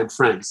longtime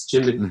friends.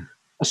 Jim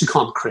I should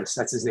call him Chris.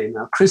 That's his name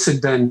now. Chris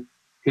had been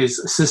his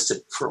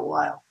assistant for a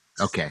while.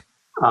 Okay.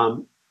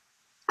 And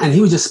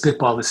he would just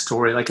spitball this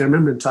story. Like I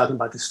remember him talking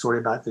about this story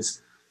about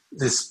this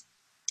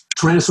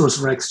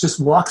Tyrannosaurus Rex just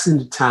walks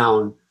into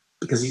town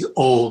because he's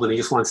old and he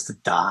just wants to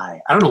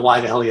die. I don't know why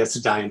the hell he has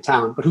to die in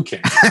town, but who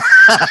cares?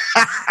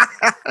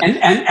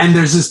 and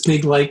there's this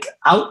big like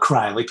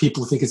outcry, like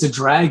people think it's a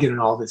dragon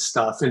and all this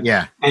stuff. And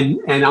Yeah. and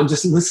I'm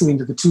just listening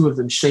to the two of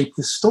them shape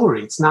this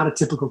story. It's not a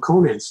typical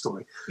Conan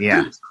story.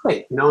 Yeah. It's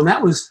great, you know, and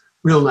that was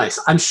real nice.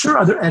 I'm sure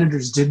other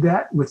editors did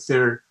that with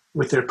their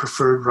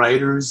preferred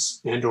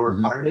writers and or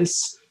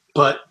artists,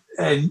 but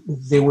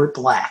they weren't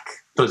black.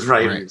 Those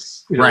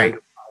writers, you know, Right.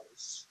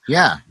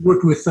 Yeah.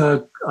 worked with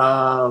who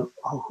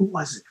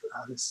was it?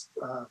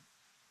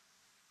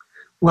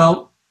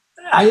 Well,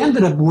 I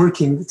ended up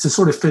working to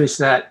sort of finish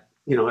that,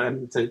 you know,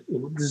 and this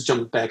is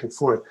jumping back and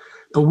forth.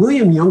 But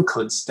William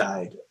Youngkuntz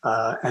died,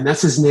 and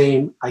that's his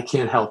name. I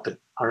can't help it.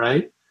 All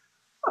right,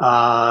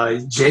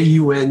 Jungkuntz.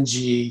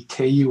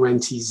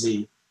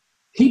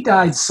 he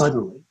died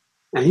suddenly,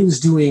 and he was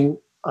doing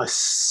a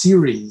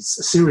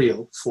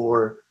serial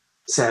for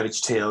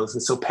Savage Tales.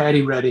 And so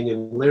Patty Redding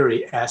and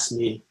Larry asked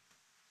me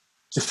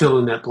to fill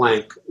in that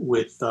blank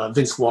with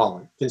Vince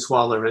Waller. Vince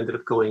Waller ended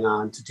up going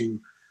on to do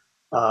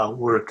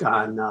work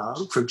on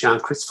for John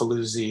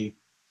Kricfalusi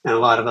and a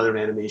lot of other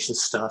animation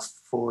stuff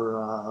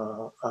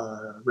for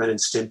Ren and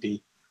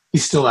Stimpy.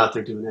 He's still out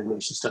there doing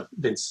animation stuff,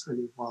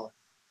 Waller.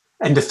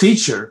 And the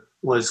feature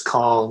was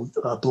called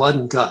Blood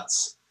and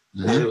Guts.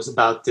 Mm-hmm. And it was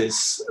about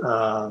these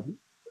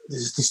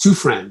two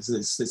friends,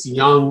 this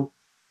young,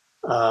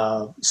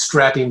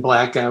 strapping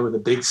black guy with a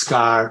big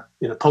scar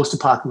in a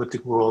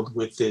post-apocalyptic world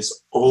with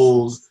this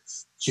old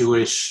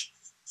Jewish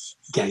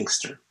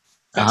gangster.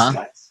 That's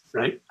guys,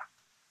 right?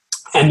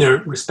 And their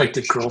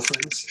respective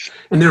girlfriends.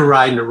 And they're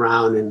riding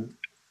around, and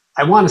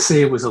I want to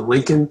say it was a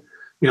Lincoln,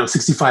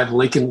 65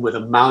 Lincoln with a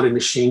mounted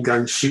machine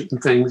gun shooting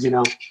things, and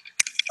it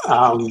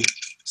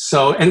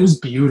was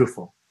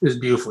beautiful. It was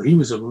beautiful. He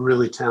was a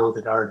really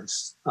talented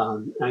artist.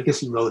 And I guess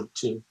he wrote it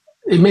too.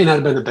 It may not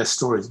have been the best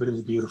stories, but it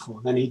was beautiful.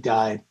 And then he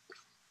died,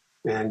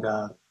 and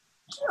I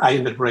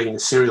ended up writing a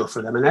serial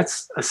for them. And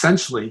that's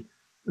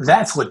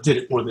what did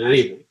it more than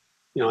anything.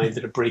 I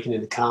ended up breaking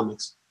into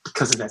comics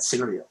because of that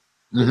serial.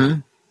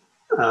 Mm-hmm.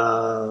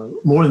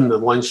 More than the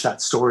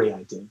one-shot story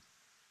I did.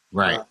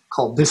 Right.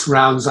 Called This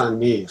Round's on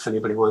Me, if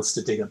anybody wants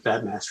to dig up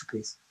that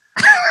masterpiece.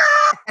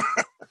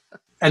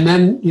 And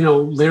then,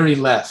 Larry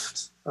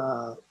left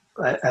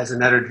as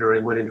an editor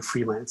and went into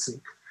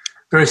freelancing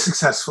very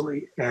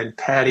successfully. And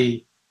Pat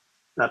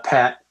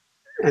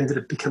ended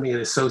up becoming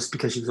an associate,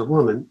 because she was a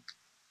woman,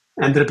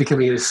 ended up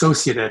becoming an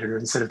associate editor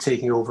instead of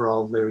taking over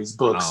all of Larry's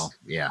books. Oh,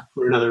 yeah.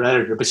 For another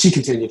editor. But she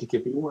continued to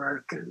give me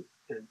work.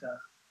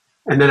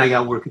 And then I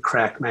got work at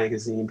Crack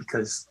Magazine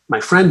because my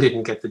friend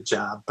didn't get the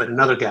job, but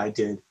another guy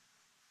did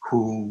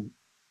who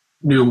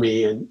knew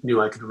me and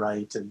knew I could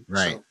write. And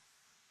right. So,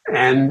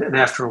 and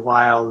after a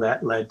while,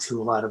 that led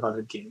to a lot of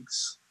other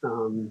gigs.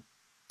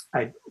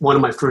 One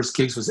of my first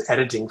gigs was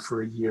editing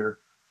for a year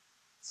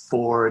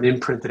for an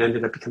imprint that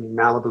ended up becoming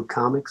Malibu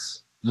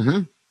Comics,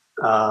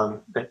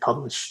 that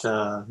published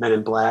Men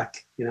in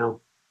Black.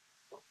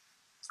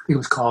 It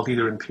was called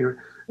either Imperial.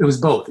 It was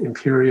both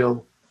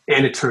Imperial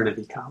and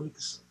Eternity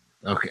Comics.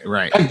 Okay,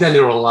 right. Back then,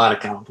 there were a lot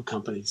of comic book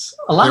companies.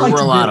 There were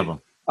a lot of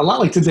them. A lot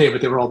like today,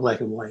 but they were all black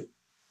and white.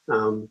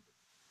 So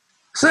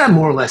that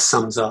more or less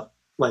sums up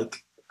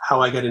like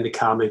how I got into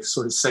comics,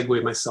 sort of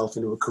segued myself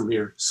into a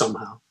career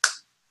somehow.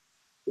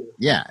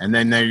 Yeah, and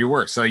then there you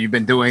were. So you've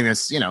been doing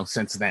this,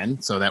 since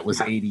then. So that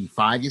was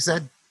 85, you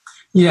said?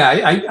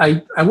 Yeah,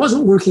 I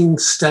wasn't working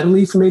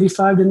steadily from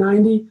 85 to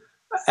 90.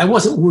 I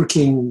wasn't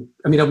working,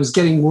 I was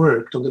getting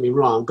work, don't get me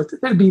wrong, but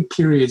there'd be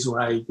periods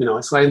where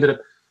so I ended up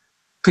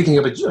picking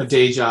up a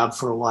day job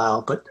for a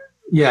while. But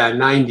yeah,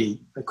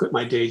 90, I quit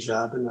my day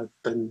job, and I've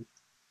been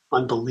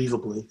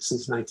unbelievably,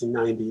 since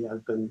 1990,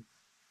 I've been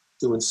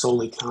doing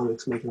solely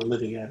comics, making a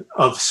living at it,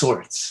 of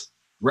sorts.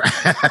 Right.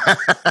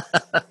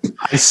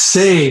 I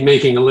say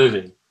making a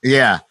living.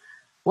 Yeah.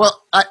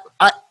 Well, I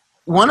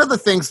one of the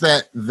things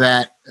that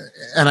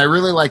and I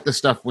really like the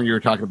stuff when you were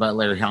talking about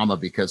Larry Hama,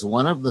 because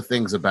one of the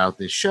things about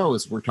this show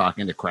is we're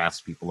talking to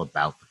craftspeople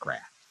about the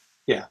craft.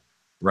 Yeah.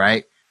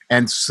 Right.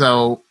 And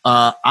so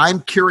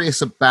I'm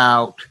curious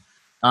about,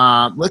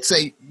 let's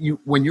say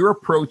when you're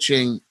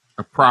approaching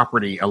a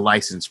property, a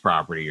licensed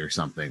property or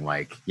something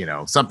like,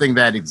 something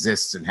that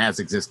exists and has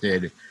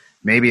existed,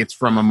 maybe it's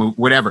from a movie,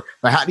 whatever.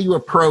 But how do you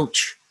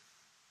approach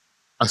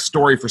a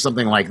story for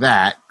something like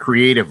that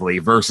creatively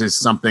versus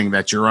something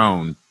that's your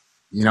own?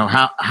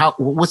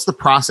 What's the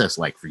process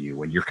like for you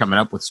when you're coming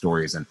up with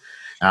stories? And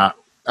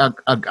a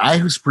guy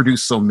who's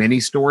produced so many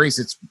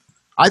stories,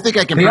 I think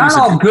I can. They aren't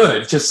all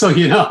good, just so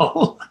you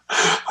know.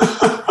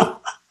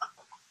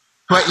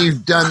 But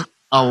you've done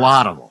a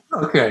lot of them.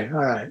 Okay,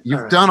 all right.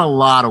 You've done a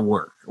lot of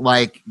work.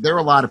 Like, there are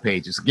a lot of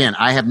pages. Again,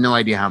 I have no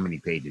idea how many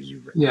pages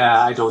you've written.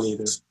 Yeah, I don't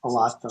either. A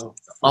lot, though.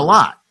 A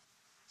lot.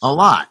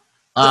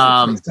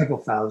 Several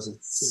thousand.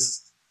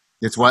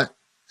 Yeah. It's what?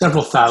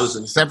 Several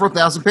thousand. Several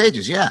thousand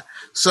pages, yeah.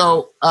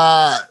 So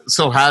how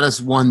does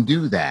one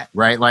do that,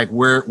 right? Like,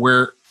 where?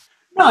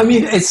 No,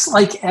 it's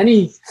like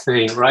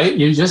anything, right?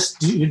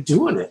 You're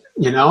doing it,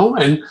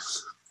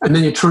 and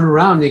then you turn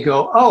around and you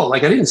go, oh,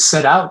 like I didn't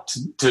set out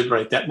to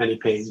write that many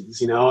pages,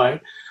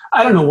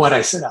 I don't know what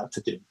I set out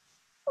to do,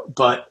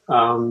 but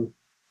I'll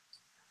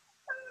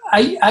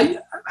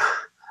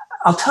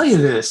tell you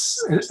this,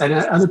 and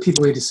other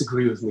people may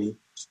disagree with me.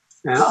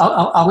 And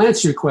I'll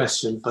answer your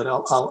question, but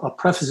I'll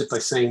preface it by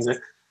saying that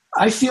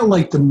I feel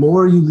like the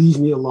more you leave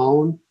me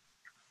alone,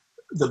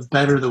 the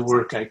better the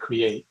work I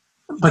create.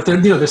 But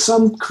there's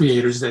some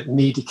creators that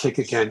need to kick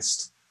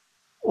against,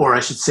 or I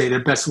should say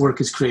their best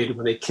work is created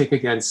when they kick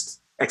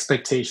against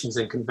expectations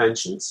and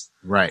conventions.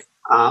 Right.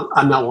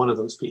 I'm not one of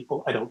those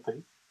people, I don't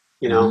think.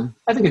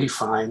 I think I do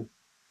fine,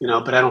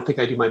 but I don't think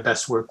I do my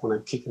best work when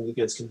I'm kicking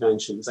against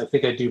conventions. I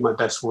think I do my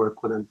best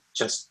work when I'm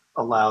just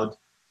allowed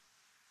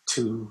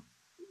to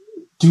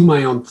do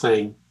my own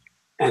thing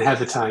and have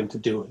the time to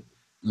do it.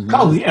 Mm-hmm.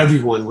 Probably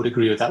everyone would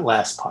agree with that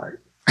last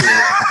part.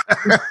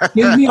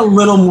 Give me a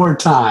little more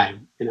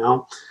time, you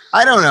know?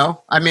 I don't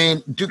know. I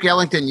mean, Duke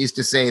Ellington used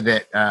to say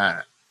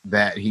that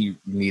that he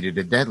needed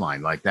a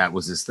deadline. Like that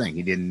was his thing.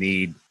 He didn't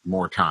need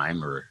more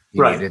time, or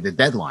he needed a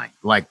deadline.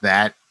 Like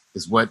that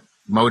is what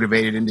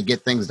motivated him to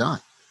get things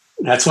done.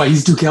 That's why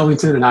he's Duke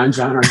Ellington and I'm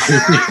John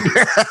Arcudi.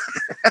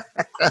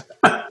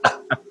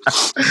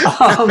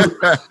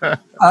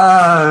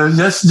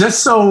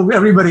 Just so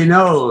everybody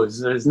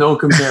knows, there's no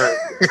comparison.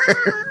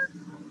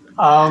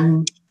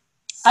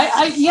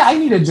 I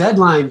need a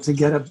deadline to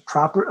get a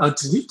proper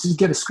to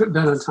get a script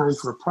done on time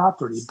for a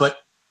property, but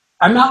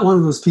I'm not one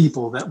of those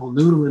people that will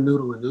noodle and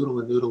noodle and noodle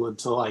and noodle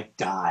until I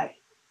die.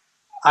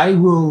 I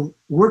will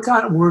work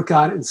on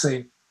it and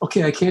say,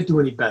 okay, I can't do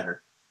any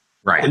better.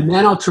 Right. And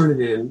then I'll turn it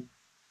in,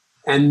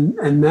 and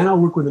then I'll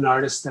work with an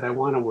artist that I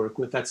want to work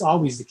with. That's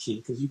always the key,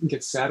 because you can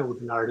get saddled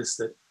with an artist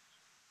that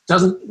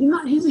doesn't,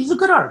 he's a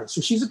good artist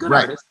or she's a good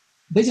artist.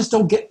 They just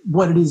don't get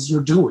what it is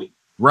you're doing.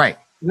 Right.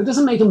 And it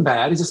doesn't make them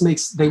bad. It just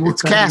makes they work.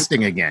 It's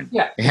casting again.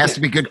 Yeah. It has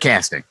to be good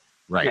casting.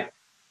 Right.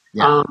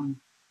 Yeah.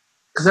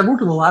 Because I've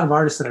worked with a lot of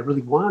artists that I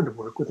really wanted to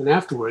work with, and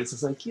afterwards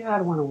it's like, yeah, I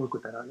don't want to work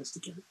with that artist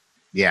again.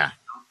 Yeah.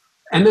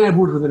 And then I've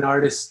worked with an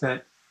artist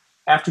that,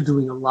 after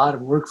doing a lot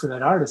of work for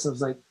that artist, I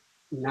was like,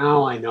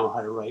 now I know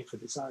how to write for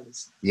this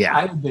artist. Yeah.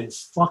 I've been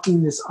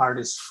fucking this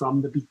artist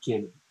from the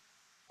beginning,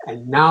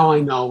 and now I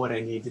know what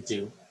I need to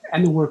do,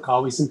 and the work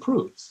always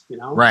improves. You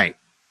know. Right.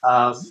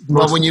 Well,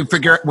 when you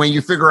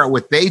figure out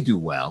what they do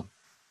well,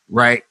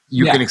 right,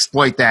 you can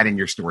exploit that in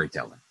your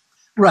storytelling.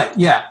 Right.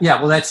 Yeah. Yeah.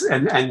 Well, that's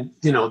and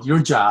your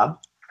job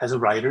as a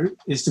writer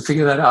is to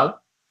figure that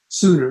out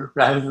sooner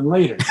rather than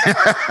later.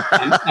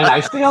 and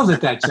I failed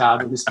at that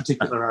job in this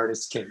particular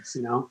artist's case,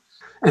 you know.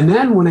 And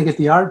then when I get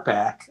the art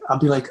back, I'll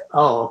be like,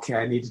 oh, okay,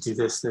 I need to do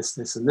this, this,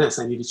 this, and this.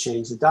 I need to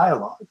change the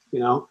dialogue, you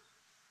know.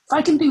 If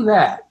I can do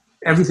that,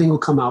 everything will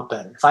come out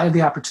better. If I have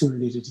the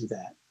opportunity to do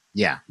that.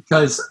 Yeah.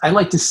 Because I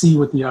like to see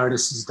what the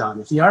artist has done.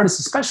 If the artist,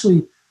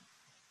 especially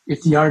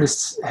if the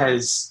artist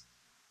has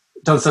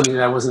done something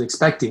that I wasn't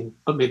expecting,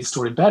 but made the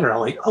story better, I'm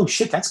like, oh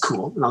shit, that's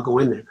cool. And I'll go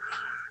in there.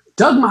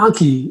 Doug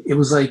Mahnke, it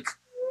was like,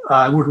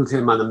 I worked with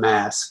him on The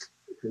Mask.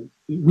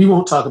 We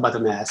won't talk about The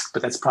Mask,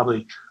 but that's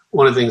probably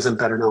one of the things I'm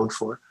better known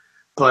for.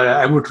 But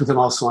I worked with him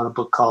also on a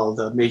book called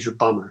Major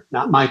Bummer.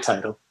 Not my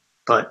title,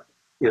 but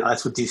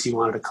that's what DC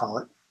wanted to call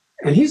it.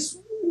 And he's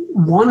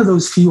one of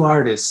those few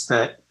artists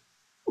that,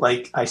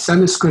 like, I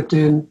send the script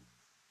in,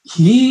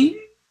 he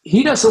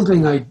does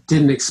something I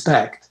didn't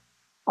expect,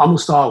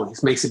 almost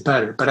always, makes it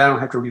better, but I don't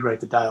have to rewrite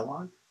the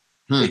dialogue.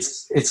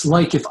 It's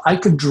like if I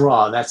could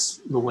draw, that's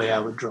the way I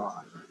would draw.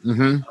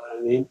 Mm-hmm. You know what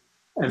I mean?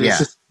 And it's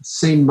just the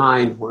same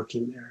mind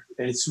working there.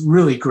 And it's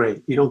really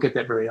great. You don't get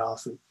that very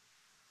often.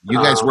 You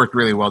guys worked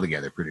really well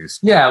together, produced.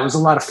 Yeah, it was a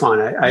lot of fun.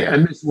 I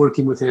miss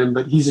working with him,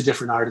 but he's a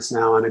different artist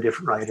now. I'm a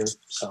different writer.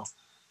 So,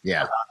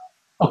 yeah.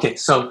 Okay,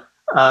 so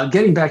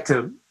getting back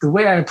to the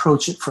way I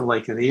approach it for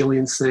like an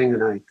Aliens thing,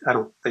 and I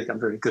don't think I'm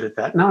very good at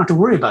that. And I don't have to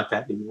worry about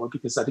that anymore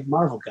because I think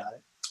Marvel got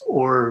it.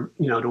 Or,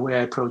 the way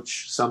I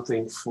approach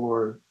something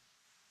for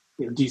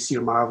DC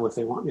or Marvel, if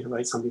they want me to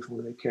write something for one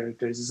of their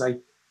characters, is I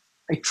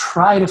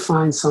try to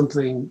find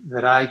something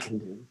that I can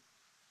do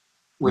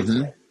with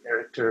that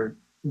character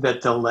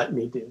that they'll let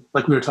me do,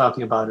 like we were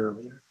talking about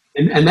earlier.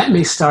 And that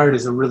may start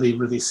as a really,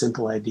 really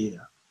simple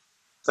idea.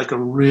 It's like a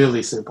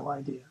really simple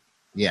idea.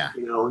 Yeah.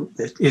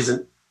 That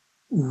isn't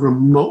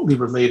remotely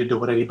related to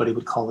what anybody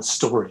would call a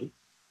story.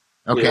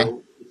 Okay.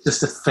 It's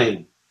just a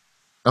thing.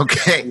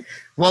 Okay.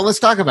 Well, let's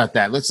talk about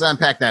that. Let's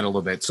unpack that a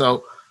little bit.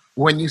 So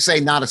when you say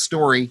not a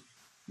story,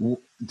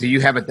 do you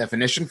have a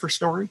definition for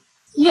story?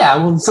 Yeah,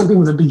 well, something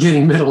with a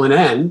beginning, middle, and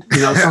end.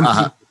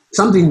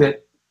 Something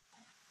that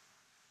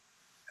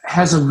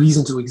has a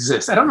reason to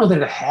exist. I don't know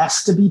that it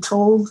has to be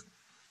told.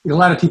 A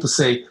lot of people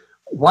say,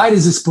 why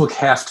does this book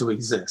have to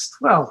exist?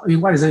 Well, I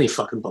mean, why does any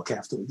fucking book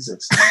have to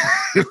exist?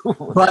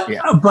 But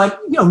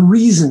a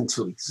reason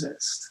to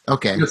exist.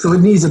 Okay. So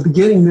it needs a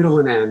beginning, middle,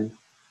 and end,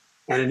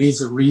 and it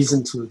needs a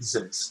reason to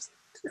exist.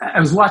 I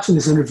was watching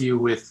this interview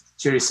with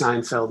Jerry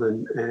Seinfeld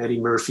and Eddie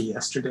Murphy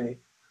yesterday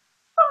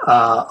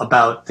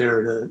about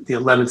the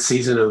 11th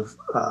season of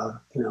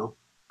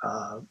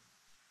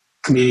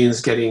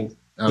comedians getting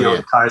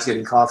cars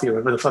getting coffee or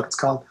whatever the fuck it's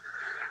called,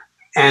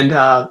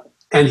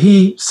 and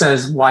he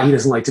says why he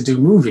doesn't like to do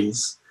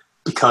movies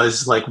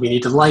because like we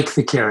need to like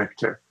the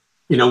character,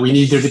 we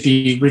need there to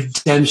be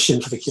redemption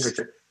for the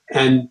character,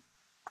 and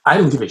I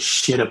don't give a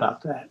shit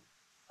about that.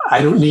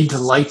 I don't need to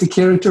like the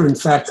character. In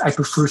fact, I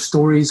prefer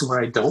stories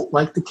where I don't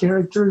like the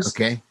characters.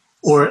 Okay.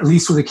 Or at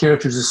least where the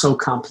characters are so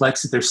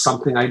complex that there's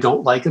something I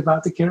don't like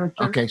about the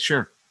character. Okay,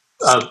 sure.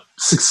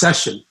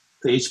 Succession,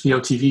 the HBO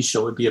TV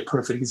show, would be a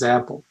perfect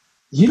example.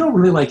 You don't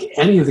really like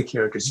any of the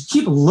characters. You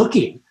keep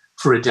looking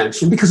for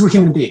redemption because we're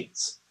human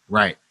beings.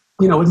 Right.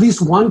 At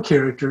least one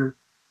character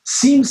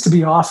seems to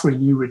be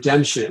offering you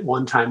redemption at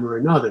one time or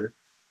another.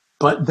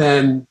 But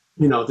then,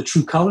 the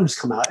true colors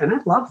come out. And I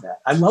love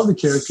that. I love the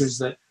characters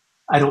that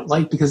I don't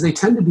like because they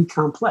tend to be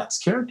complex.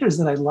 Characters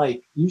that I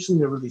like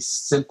usually are really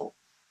simple.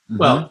 Mm-hmm.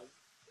 Well,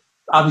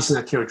 obviously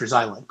not characters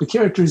I like, but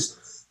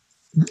characters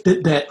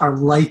that are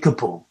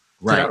likable,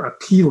 Right. that are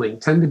appealing,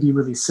 tend to be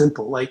really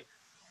simple. Like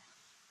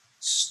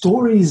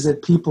stories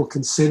that people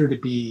consider to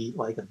be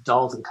like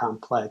adult and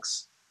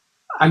complex.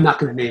 I'm not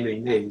going to name any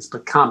names,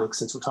 but comics,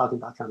 since we're talking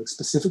about comics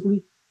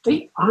specifically,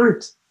 they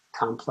aren't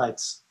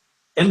complex,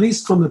 at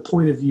least from the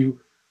point of view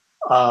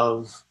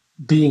of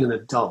being an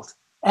adult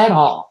at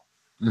all.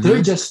 Mm-hmm.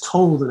 They're just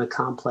told in a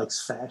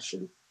complex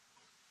fashion.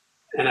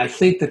 And I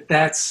think that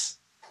that's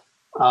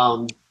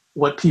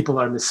what people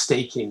are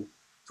mistaking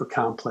for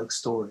complex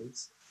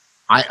stories.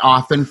 I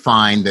often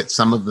find that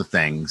some of the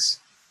things,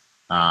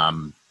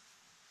 like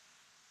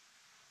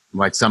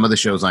some of the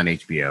shows on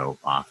HBO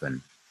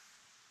often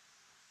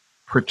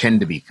pretend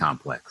to be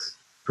complex,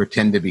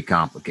 pretend to be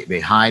complicated. They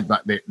hide,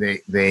 but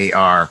they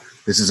are,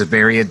 this is a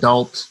very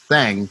adult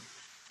thing,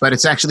 but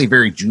it's actually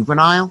very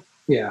juvenile.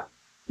 Yeah.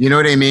 You know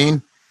what I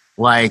mean?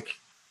 Like,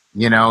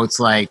 you know, it's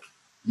like,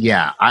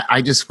 yeah,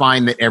 I just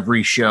find that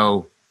every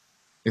show,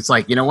 it's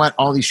like, you know what?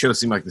 All these shows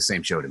seem like the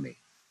same show to me.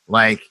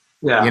 Like,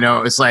 Yeah. you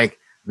know, it's like,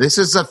 this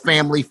is a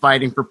family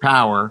fighting for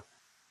power,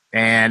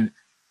 and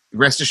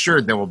rest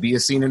assured there will be a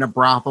scene in a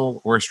brothel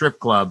or a strip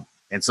club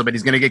and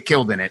somebody's going to get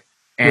killed in it.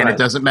 And Right. It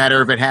doesn't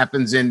matter if it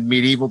happens in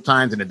medieval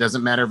times, and it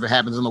doesn't matter if it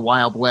happens in the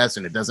Wild West,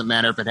 and it doesn't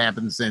matter if it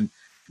happens in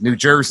New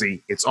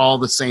Jersey. It's all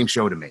the same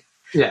show to me.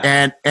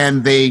 Yeah.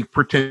 And they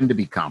pretend to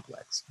be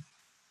complex.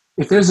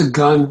 If there's a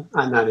gun,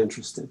 I'm not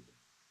interested.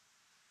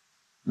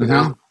 You Mm-hmm.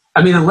 know?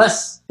 I mean,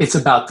 unless it's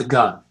about the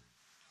gun.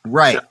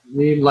 Right. I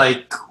mean,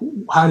 like,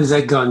 how does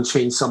that gun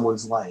change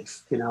someone's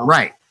life? You know?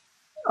 Right.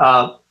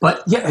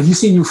 But yeah, have you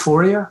seen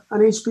Euphoria on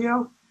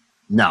HBO?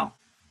 No.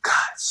 God,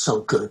 it's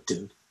so good,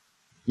 dude.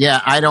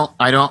 Yeah, I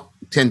don't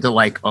tend to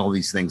like all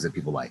these things that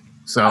people like.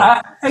 So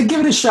I give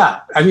it a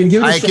shot. I mean,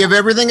 give it a I shot. give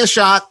everything a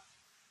shot,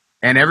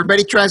 and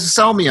everybody tries to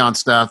sell me on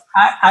stuff.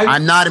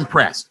 I'm not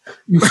impressed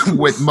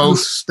with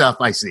most stuff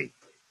I see.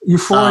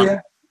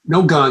 Euphoria,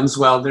 no guns.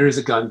 Well, there is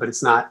a gun, but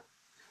it's not.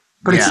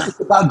 But Yeah. it's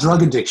about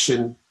drug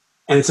addiction,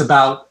 and it's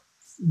about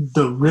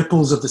the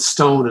ripples of the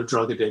stone of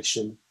drug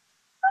addiction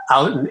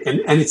out, and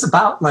it's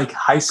about like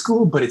high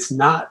school, but it's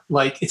not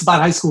like, it's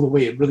about high school the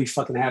way it really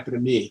fucking happened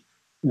to me,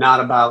 not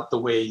about the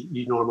way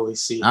you normally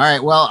see it. All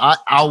right, well,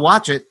 I'll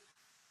watch it.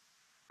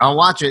 I'll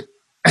watch it.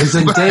 And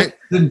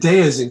Zendaya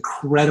is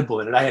incredible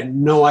in it. I had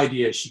no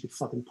idea she could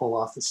fucking pull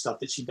off the stuff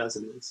that she does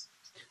in this.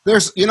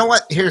 There's, you know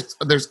what?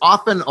 There's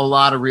often a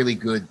lot of really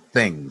good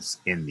things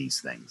in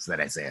these things that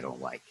I say I don't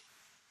like.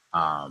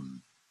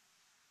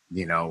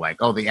 You know, like,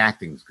 oh, the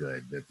acting's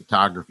good, the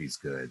photography's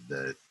good,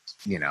 the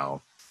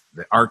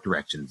art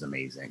direction's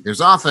amazing.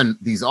 There's often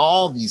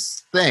all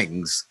these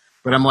things,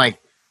 but I'm like,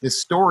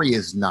 this story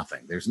is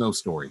nothing. There's no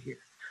story here.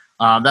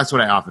 That's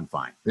what I often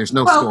find. There's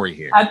no story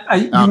here.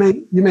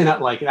 You may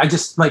not like it. I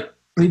just like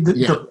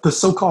the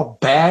so-called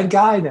bad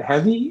guy, the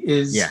heavy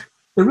is. Yeah.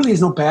 There really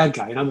is no bad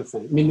guy. Another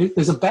thing. I mean,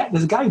 there's a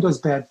guy who does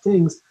bad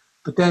things,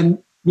 but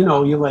then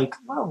you're like,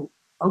 well,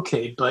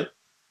 okay, but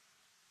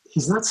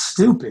he's not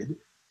stupid,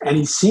 and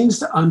he seems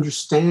to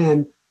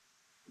understand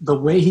the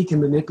way he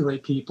can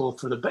manipulate people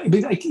for the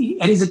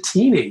and he's a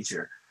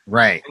teenager.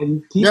 Right.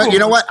 And people, You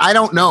know what? I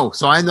don't know.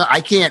 So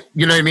I can't,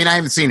 you know what I mean? I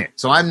haven't seen it.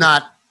 So I'm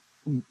not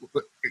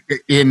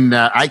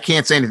I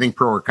can't say anything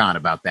pro or con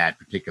about that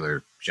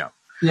particular show.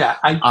 Yeah.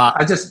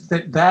 I just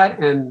that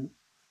and.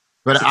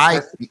 But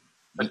success,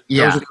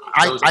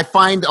 I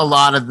find a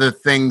lot of the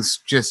things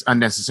just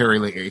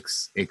unnecessarily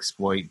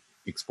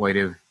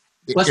exploitive.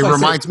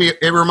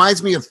 It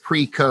reminds me of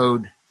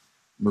pre-code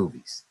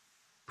movies,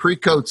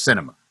 pre-code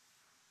cinema,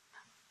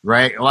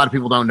 right? A lot of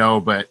people don't know,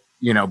 but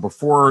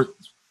before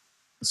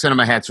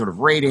cinema had sort of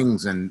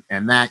ratings and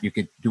that, you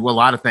could do a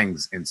lot of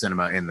things in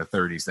cinema in the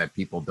 30s that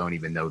people don't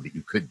even know that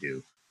you could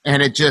do.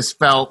 And it just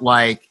felt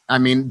like, I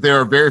mean, there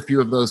are very few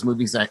of those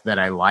movies that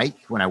I like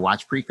when I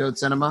watch pre-code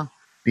cinema,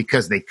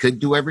 because they could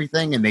do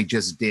everything and they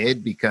just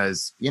did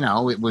because,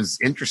 it was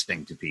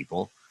interesting to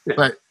people. Yeah.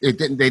 But they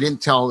didn't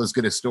tell as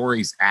good of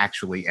stories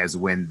actually as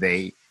when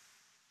they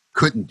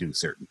couldn't do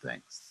certain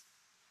things.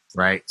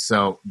 Right.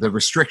 So the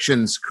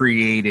restrictions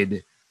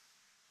created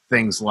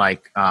things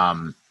like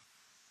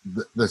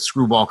the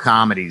screwball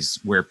comedies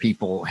where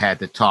people had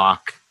to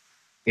talk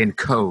in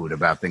code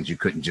about things you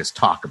couldn't just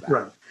talk about.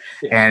 Right.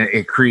 Yeah. And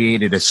it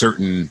created a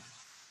certain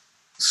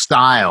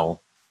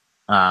style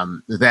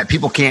that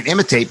people can't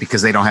imitate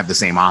because they don't have the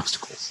same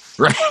obstacles.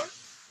 Right.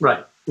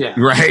 Right. Yeah.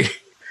 Right.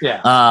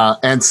 Yeah.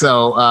 And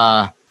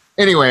so,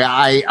 anyway,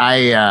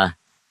 I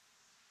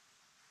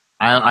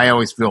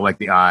always feel like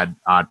the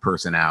odd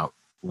person out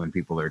when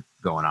people are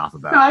going off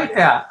about.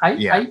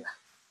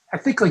 I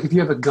think like if you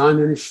have a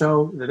gun in a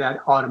show, that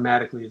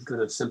automatically is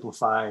going to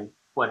simplify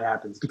what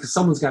happens because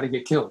someone's got to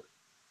get killed.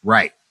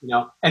 Right.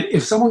 And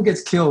if someone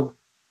gets killed,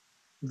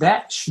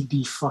 that should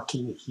be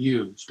fucking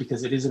huge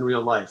because it is in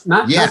real life.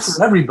 Not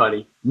for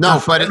everybody.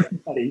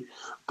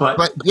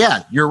 But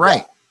yeah, you're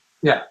right.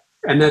 Yeah.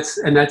 And that's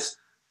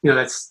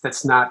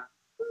not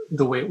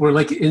the way we're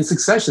like in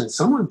Succession.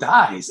 Someone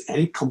dies and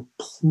it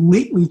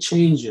completely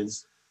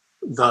changes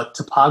the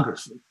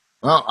topography.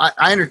 Well,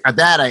 I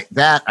understand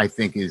that I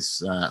think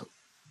is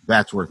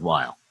that's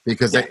worthwhile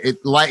because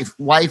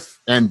life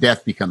and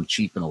death become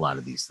cheap in a lot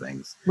of these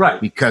things, right?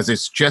 Because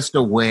it's just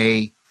a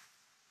way.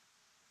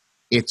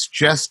 It's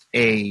just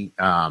an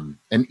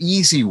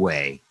easy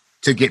way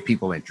to get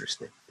people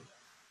interested,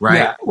 right?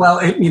 Yeah. Well,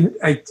 I mean,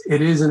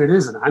 it is and it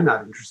isn't. I'm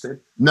not interested.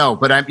 No,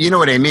 but you know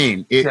what I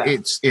mean.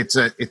 It's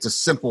a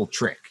simple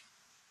trick.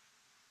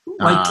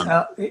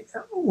 Like,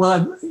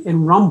 well,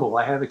 in Rumble,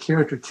 I have a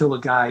character kill a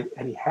guy,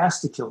 and he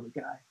has to kill the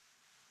guy.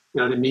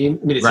 You know what I mean?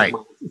 I mean,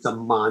 it's a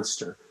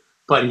monster,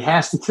 but he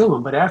has to kill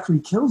him. But after he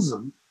kills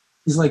him,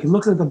 he's like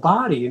looking at the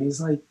body, and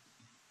he's like,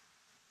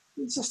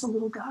 he's just a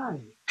little guy.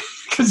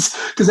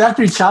 Because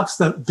after he chops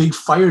the big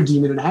fire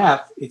demon in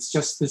half, it's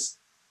just this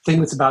thing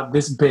that's about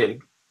this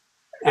big,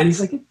 and he's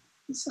like,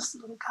 he's just a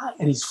little guy,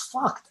 and he's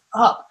fucked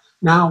up.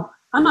 Now,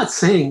 I'm not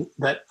saying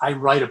that I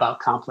write about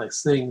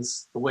complex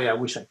things the way I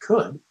wish I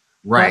could.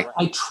 Right. But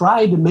I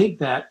try to make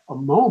that a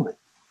moment,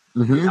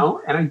 Mm-hmm. you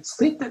know, and I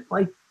think that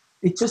like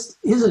it just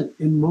isn't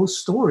in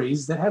most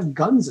stories that have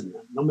guns in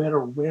them, no matter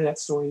where that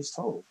story is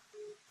told.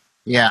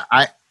 Yeah,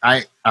 I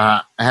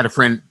had a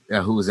friend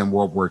who was in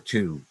World War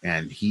II,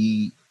 and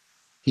he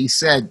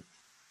said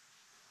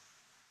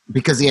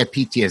because he had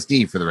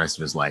PTSD for the rest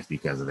of his life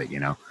because of it, you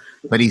know,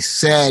 but he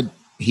said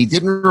he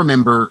didn't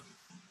remember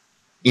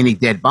any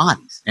dead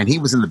bodies, and he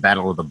was in the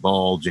Battle of the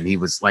Bulge, and he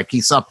was like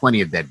he saw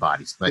plenty of dead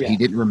bodies, but he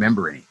didn't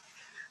remember any.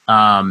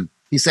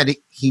 He said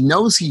he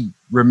knows he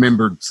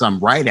remembered some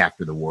right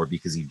after the war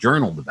because he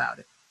journaled about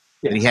it.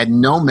 Yeah. But he had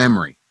no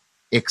memory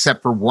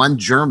except for one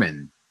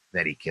German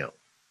that he killed.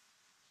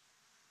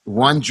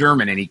 One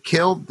German, and he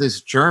killed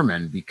this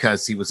German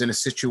because he was in a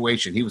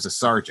situation. He was a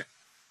sergeant.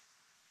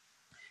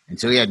 And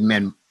so he had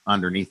men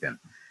underneath him.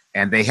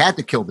 And they had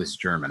to kill this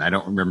German. I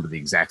don't remember the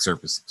exact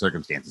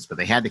circumstances, but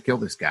they had to kill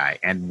this guy.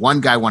 And one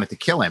guy wanted to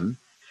kill him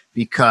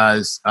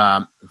because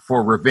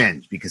for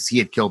revenge, because he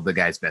had killed the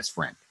guy's best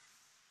friend.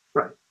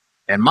 Right.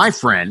 And my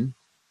friend,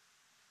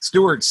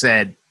 Stuart,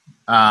 said,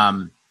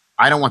 I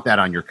don't want that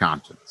on your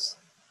conscience.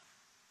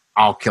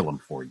 I'll kill him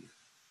for you.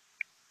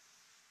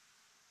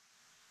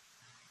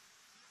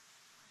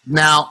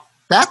 Now,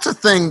 that's a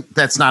thing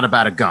that's not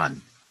about a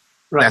gun.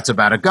 Right. That's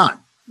about a gun.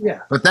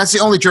 Yeah. But that's the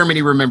only German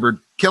he remembered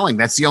killing.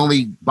 That's the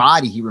only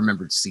body he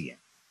remembered seeing.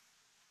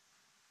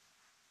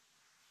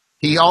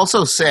 He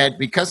also said,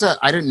 because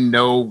I didn't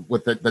know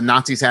what the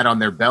Nazis had on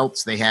their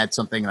belts, they had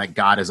something like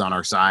God is on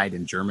our side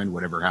in German,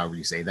 however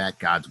you say that,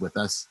 God's with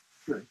us.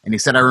 Right. And he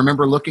said, I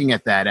remember looking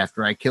at that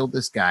after I killed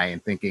this guy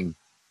and thinking,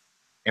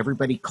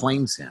 everybody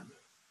claims him,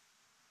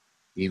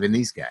 even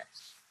these guys.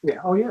 Yeah.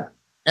 Oh, yeah.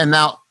 And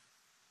now,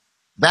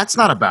 that's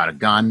not about a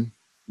gun,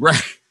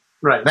 right?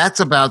 Right.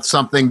 That's about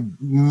something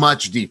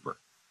much deeper.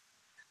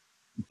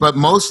 But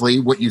mostly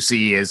what you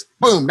see is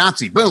boom,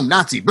 Nazi, boom,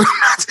 Nazi, boom,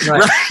 Nazi.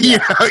 Right. Right?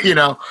 Yeah. You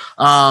know.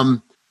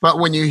 But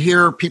when you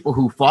hear people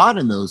who fought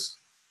in those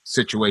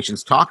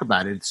situations talk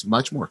about it, it's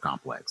much more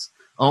complex.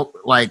 Oh,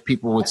 like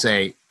people would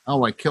say,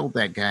 oh, I killed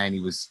that guy and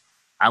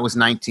I was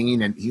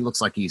 19 and he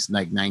looks like he's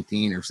like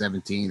 19 or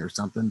 17 or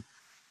something.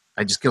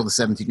 I just killed a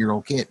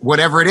 17-year-old kid,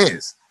 whatever it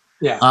is.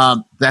 Yeah.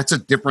 That's a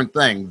different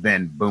thing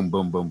than boom,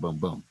 boom, boom, boom,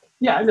 boom.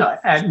 Yeah, no.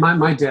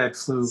 My dad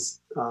flew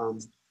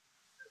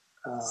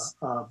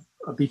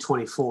a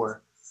B-24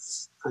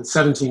 on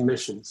 17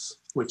 missions,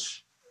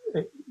 which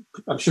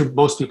I'm sure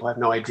most people have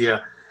no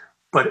idea.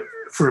 But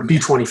for a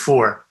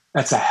B-24,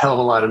 that's a hell of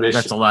a lot of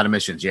missions. That's a lot of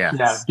missions, yeah.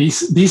 Yeah,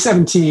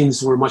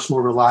 B-17s were much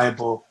more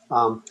reliable.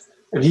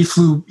 And he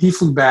flew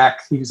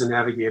back. He was a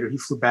navigator. He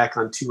flew back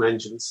on 2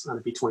 engines on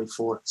a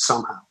B-24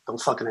 somehow.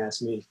 Don't fucking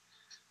ask me.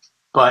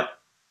 But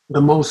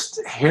the most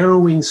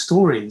harrowing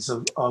stories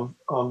of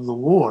the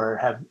war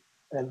have,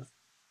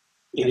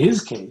 in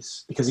his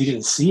case, because he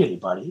didn't see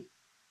anybody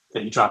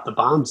that he dropped the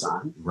bombs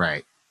on,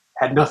 right,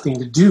 had nothing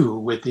to do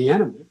with the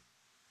enemy,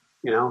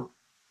 you know,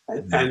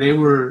 and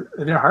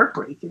they're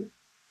heartbreaking,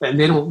 and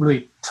they don't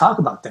really talk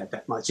about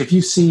that much. If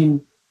you've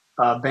seen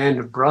Band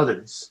of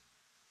Brothers,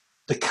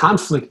 the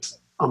conflict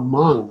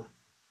among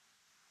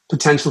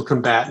potential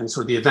combatants,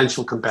 or the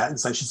eventual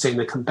combatants, I should say, and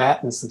the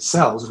combatants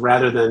themselves,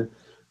 rather than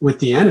with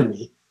the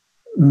enemy,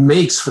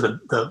 makes for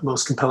the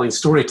most compelling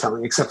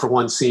storytelling, except for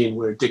one scene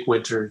where Dick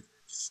Winter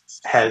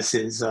has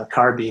his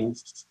carbine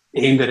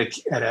aimed at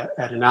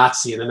a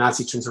Nazi, and the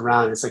Nazi turns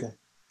around and it's like a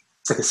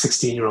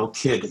 16-year-old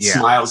kid that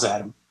smiles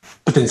at him,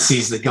 but then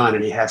sees the gun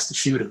and he has to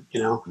shoot him,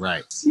 you know?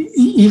 Right.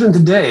 Even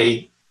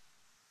today,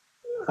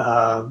 you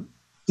know,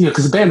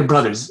 because the Band of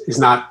Brothers is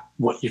not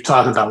what you're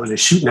talking about when they're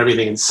shooting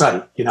everything in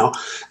sight, you know?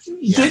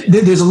 Yeah.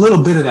 There's a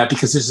little bit of that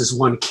because there's this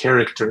one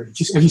character.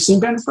 Have you seen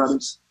Band of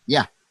Brothers?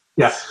 Yeah.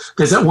 Yeah,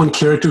 there's that one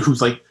character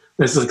who's like,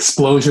 there's an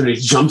explosion and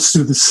he jumps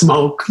through the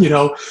smoke, you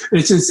know.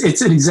 It's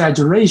an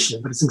exaggeration,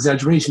 but it's an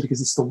exaggeration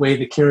because it's the way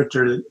the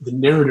character, the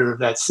narrator of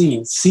that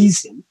scene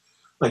sees him.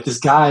 Like this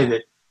guy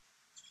that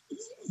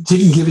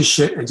didn't give a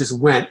shit and just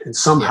went, and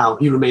somehow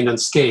he remained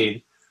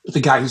unscathed. But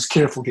the guy who's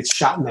careful gets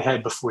shot in the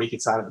head before he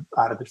gets out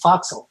of the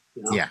foxhole,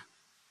 you know. Yeah.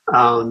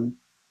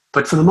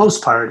 But for the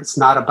most part, it's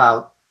not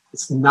about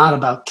It's not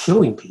about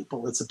killing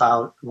people. It's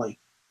about like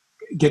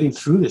getting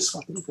through this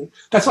fucking thing.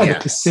 That's why the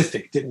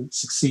Pacific didn't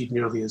succeed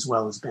nearly as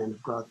well as Band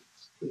of Brothers.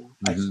 You know?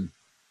 Mm-hmm.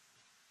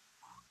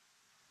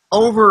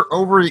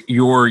 Over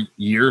your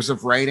years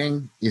of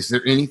writing, is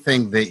there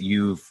anything that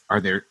you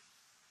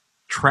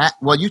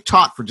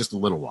taught for just a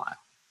little while,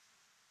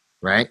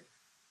 right?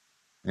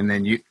 And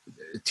then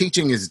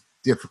teaching is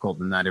difficult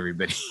and not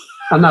everybody.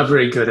 I'm not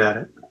very good at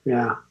it.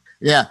 Yeah.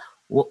 Yeah.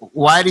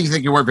 Why do you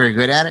think you weren't very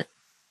good at it?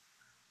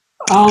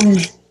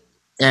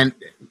 And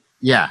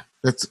yeah,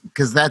 that's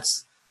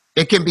because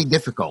it can be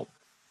difficult.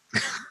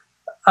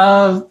 There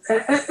are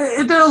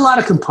a lot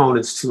of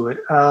components to it.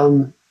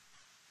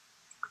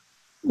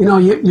 You know,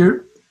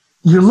 you're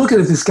looking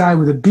at this guy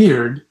with a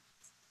beard,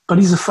 but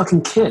he's a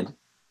fucking kid.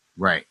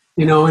 Right.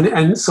 You know,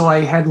 and so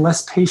I had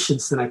less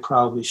patience than I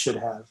probably should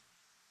have.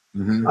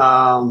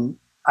 Mm-hmm.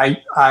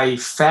 I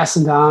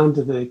fastened on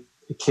to the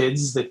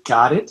kids that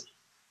got it,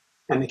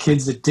 and the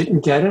kids that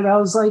didn't get it, I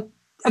was like,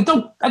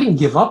 I didn't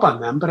give up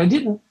on them, but I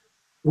didn't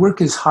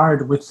work as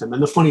hard with them.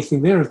 And the funny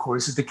thing there, of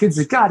course, is the kids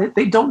that got it,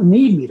 they don't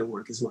need me to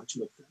work as much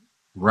with them.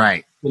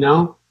 Right. You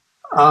know,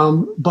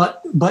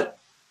 but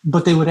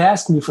they would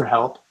ask me for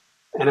help,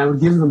 and I would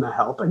give them the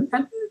help, and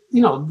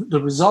you know, the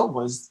result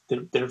was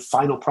their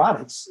final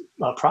projects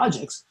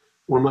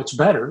were much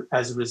better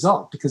as a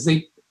result, because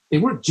they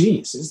weren't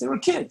geniuses, they were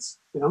kids,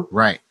 you know.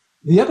 Right.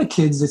 The other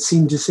kids that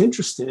seemed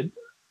disinterested,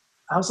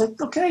 I was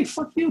like, okay,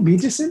 fuck you, be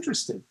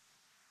disinterested.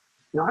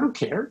 You know, I don't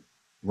care.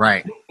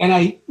 Right.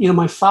 And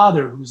my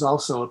father, who's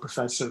also a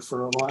professor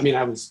for a while, I mean,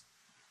 I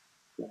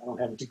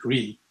don't have a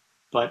degree,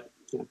 but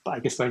you know, I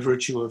guess by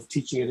virtue of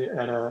teaching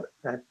at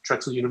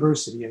Drexel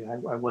University, I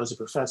was a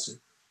professor.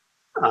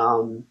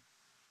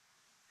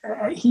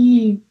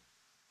 He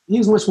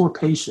was much more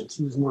patient.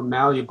 He was more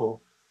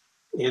malleable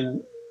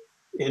in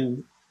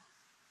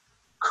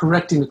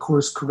correcting the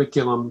course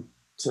curriculum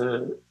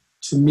to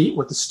meet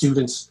the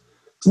students'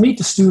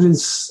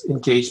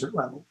 engagement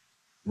level.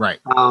 Right.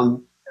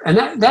 And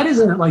that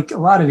isn't, like, a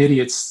lot of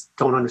idiots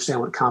don't understand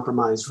what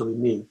compromise really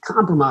means.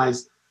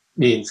 Compromise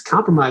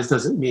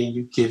doesn't mean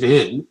you give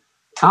in.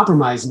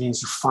 Compromise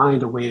means you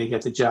find a way to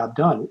get the job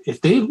done. If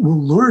they will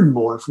learn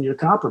more from your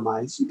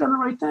compromise, you've done the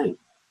right thing.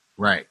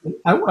 Right.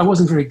 I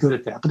wasn't very good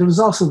at that, but there was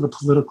also the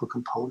political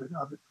component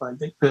of it. But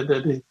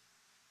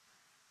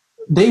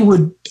they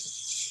would,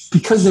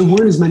 because there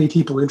weren't as many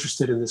people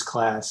interested in this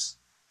class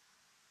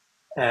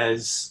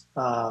as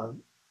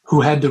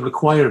who had the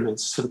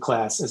requirements for the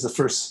class as the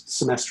first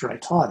semester I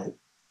taught it.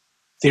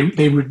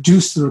 They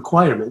reduced the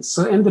requirements,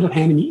 so it ended up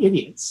handing me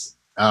idiots.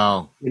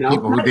 Oh, you know,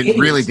 people who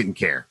really didn't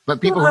care,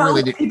 but people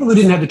who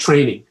didn't have the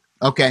training.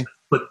 Okay,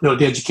 but no,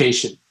 the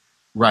education.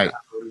 Right.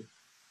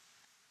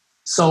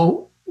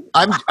 So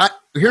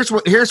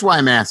here's why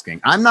I'm asking.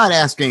 I'm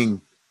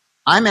asking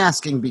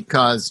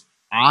because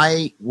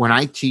when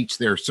I teach,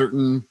 there are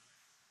certain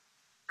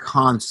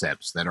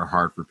concepts that are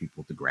hard for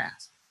people to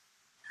grasp.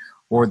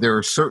 Or there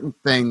are certain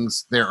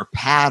things, there are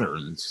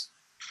patterns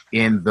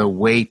in the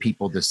way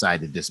people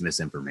decide to dismiss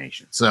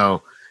information.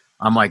 So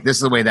I'm like, this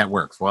is the way that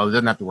works. Well, it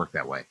doesn't have to work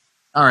that way.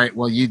 All right,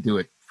 well, you do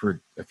it for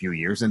a few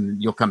years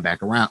and you'll come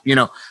back around, you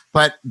know.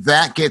 But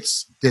that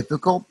gets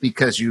difficult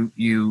because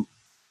you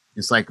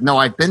it's like, no,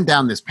 I've been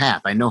down this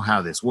path. I know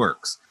how this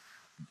works.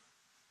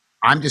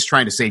 I'm just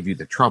trying to save you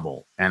the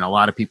trouble. And a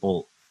lot of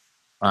people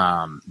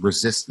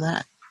resist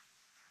that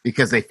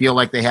because they feel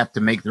like they have to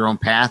make their own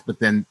path, but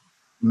then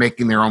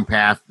making their own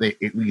path, it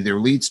either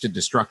leads to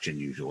destruction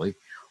usually,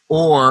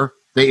 or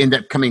they end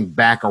up coming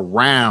back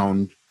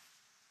around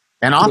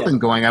and often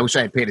going, I wish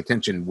I had paid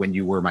attention when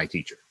you were my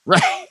teacher.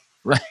 Right.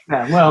 Right.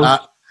 Yeah,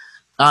 well,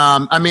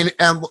 I mean,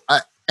 and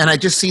I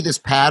just see this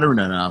pattern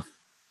enough.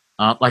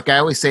 Like I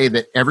always say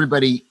that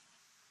everybody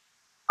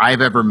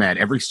I've ever met,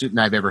 every student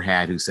I've ever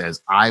had who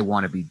says, I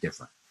want to be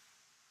different.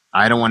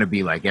 I don't want to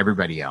be like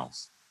everybody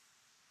else.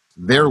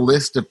 Their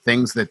list of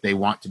things that they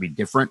want to be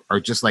different are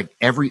just like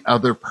every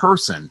other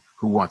person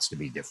who wants to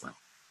be different,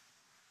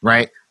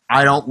 right?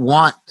 I don't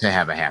want to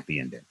have a happy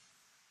ending.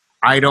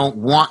 I don't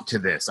want to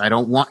this. I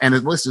don't want, and the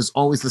list is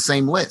always the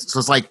same list. So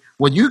it's like,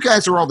 well, you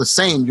guys are all the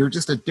same. You're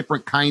just a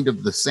different kind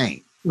of the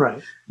same.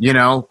 Right. You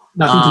know?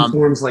 Nothing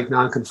conforms like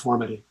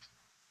nonconformity.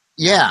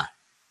 Yeah.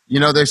 You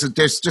know, there's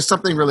just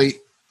something really,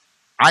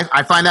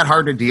 I find that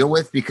hard to deal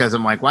with because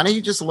I'm like, why don't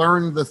you just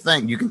learn the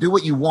thing? You can do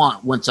what you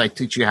want once I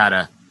teach you how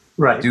to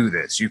do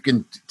this. You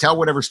can tell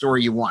whatever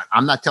story you want.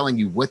 I'm not telling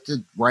you what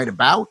to write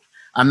about.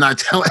 I'm not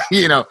telling,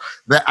 you know,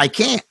 that I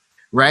can't,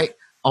 right?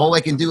 All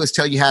I can do is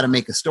tell you how to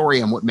make a story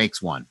and what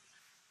makes one.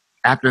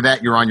 After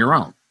that, you're on your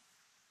own.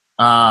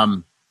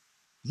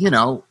 You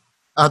know,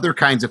 other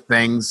kinds of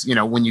things, you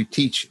know, when you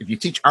teach, if you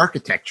teach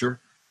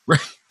architecture, right?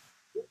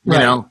 You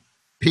know,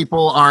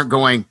 people aren't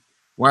going,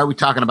 why are we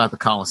talking about the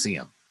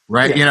Colosseum?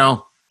 Right? Yeah. You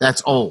know,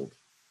 that's old.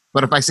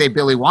 But if I say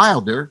Billy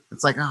Wilder,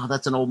 it's like, oh,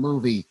 that's an old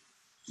movie.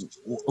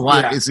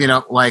 Why is, you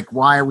know, like,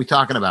 why are we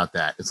talking about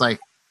that? It's like,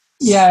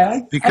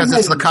 because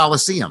it's the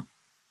Colosseum.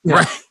 Yeah.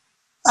 Right.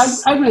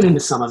 I ran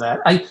into some of that.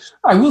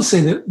 I will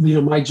say that, you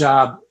know, my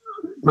job,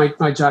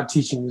 my job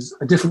teaching was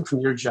different from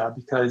your job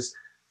because,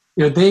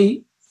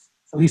 they,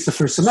 at least the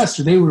first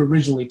semester, they were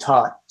originally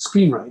taught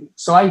screenwriting.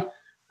 So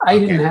I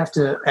didn't have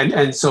to,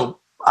 and so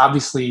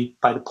obviously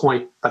by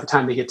the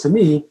time they get to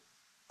me,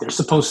 they're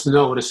supposed to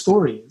know what a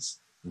story is.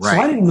 Right.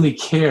 So I didn't really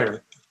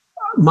care.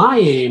 My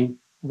aim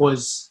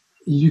was,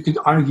 you could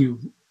argue,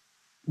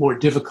 more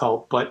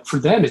difficult, but for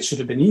them it should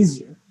have been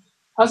easier.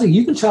 I was like,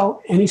 you can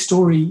tell any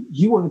story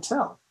you want to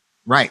tell.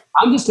 Right.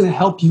 I'm just going to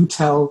help you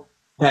tell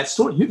that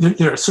story.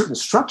 There are certain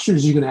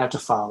structures you're going to have to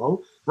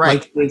follow. Right.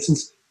 Like, for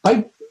instance,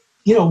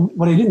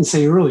 what I didn't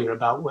say earlier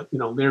about what,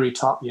 Larry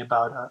taught me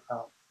about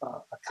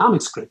a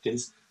comic script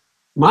is,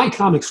 my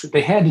comic script,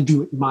 they had to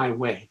do it my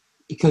way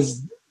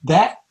because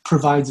that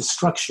provides a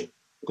structure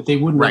that they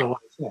wouldn't otherwise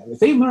have. If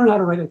they learn how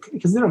to write it,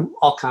 because there are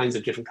all kinds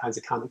of different kinds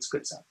of comic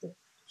scripts out there.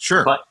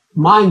 Sure. But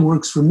mine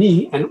works for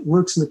me, and it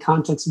works in the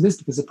context of this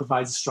because it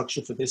provides a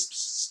structure for this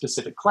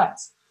specific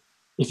class.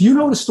 If you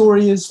know what a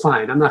story is,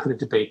 fine. I'm not going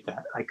to debate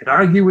that. I could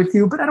argue with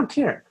you, but I don't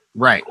care.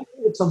 Right. I'm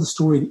going to tell the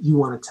story that you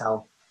want to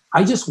tell.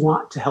 I just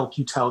want to help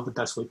you tell it the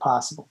best way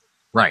possible.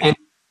 Right. And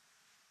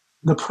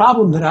the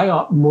problem that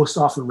I most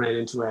often ran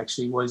into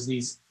actually was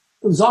it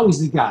was always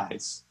the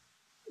guys.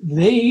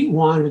 They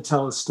wanted to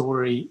tell a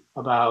story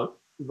about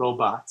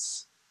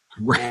robots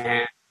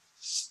and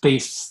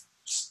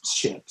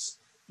spaceships.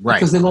 Right.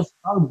 Because they love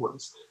Star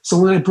Wars. So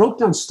when I broke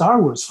down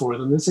Star Wars for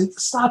them, they said,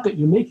 stop it,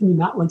 you're making me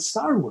not like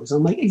Star Wars.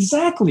 I'm like,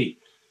 exactly.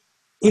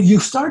 If you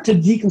start to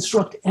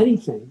deconstruct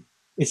anything,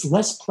 it's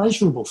less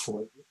pleasurable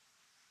for you.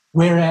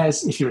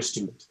 Whereas, if you're a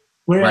student.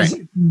 Whereas if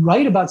you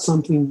write about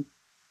something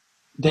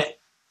that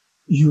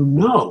you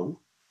know,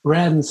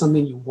 rather than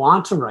something you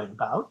want to write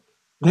about,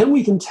 then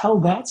we can tell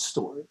that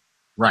story.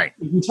 Right.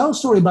 If you tell a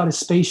story about a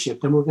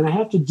spaceship, then we're going to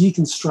have to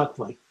deconstruct,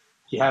 like,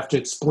 you have to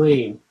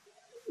explain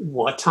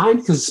what time,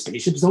 because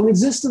spaceships don't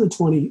exist in the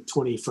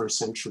 21st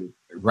century.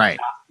 Right.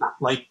 Not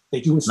like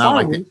they do in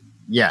Star Wars.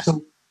 Yeah.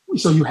 So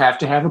you have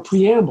to have a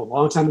preamble. A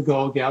long time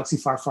ago, a galaxy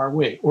far, far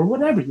away, or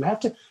whatever. You have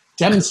to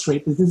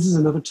demonstrate that this is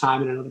another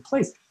time and another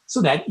place. So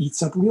that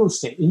eats up real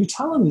estate. And you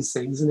tell them these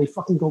things, and they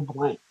fucking go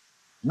blank.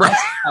 Right.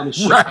 That's the kind of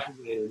shit I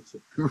ran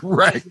into.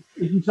 Right.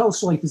 If you tell a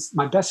story like this,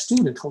 my best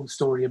student told a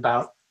story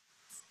about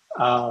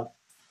a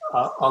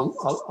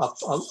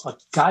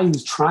guy who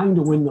was trying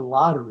to win the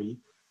lottery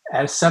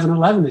at a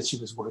 7-Eleven that she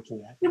was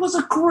working at. It was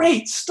a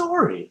great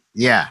story.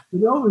 Yeah. It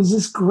was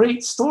this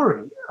great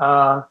story.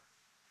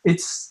 It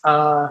was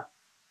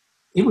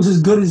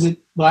as good as it,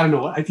 well, I don't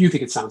know if you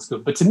think it sounds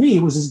good, but to me,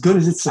 it was as good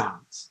as it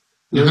sounds.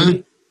 You know what I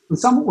mean?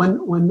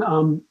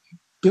 When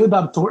Billy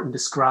Bob Thornton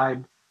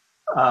described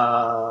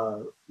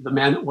The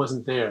Man That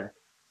Wasn't There,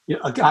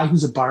 a guy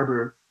who's a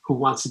barber who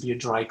wants to be a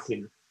dry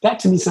cleaner. That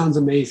to me sounds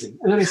amazing.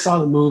 And then I saw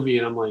the movie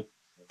and I'm like,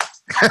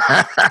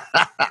 fuck,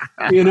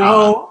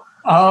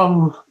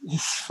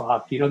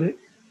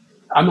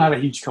 I'm not a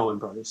huge Coen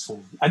Brothers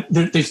fan.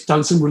 They've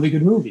done some really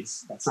good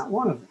movies. That's not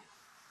one of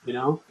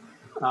them,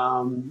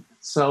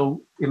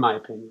 So in my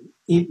opinion,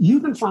 if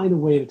you can find a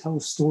way to tell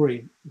a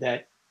story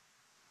that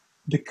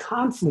the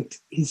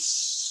conflict is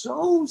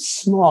so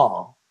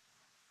small,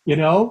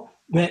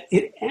 that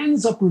it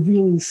ends up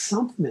revealing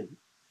something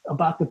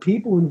about the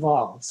people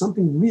involved,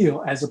 something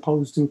real, as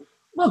opposed to,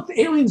 look, the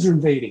aliens are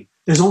invading.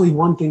 There's only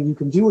one thing you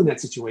can do in that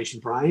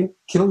situation, Brian: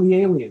 kill the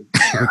alien.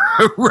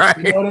 Right.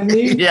 You know what I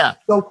mean? Yeah.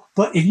 So,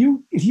 but if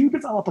you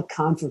develop a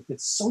conflict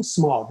that's so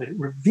small that it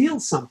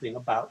reveals something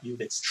about you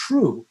that's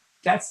true,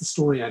 that's the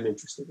story I'm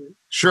interested in.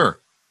 Sure.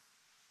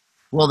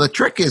 Well, the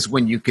trick is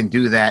when you can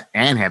do that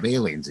and have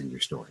aliens in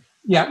your story.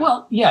 Yeah,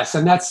 well, yes,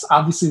 and that's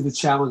obviously the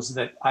challenge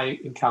that I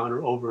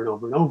encounter over and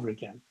over and over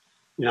again.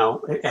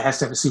 It has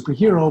to have a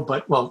superhero,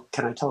 but, well,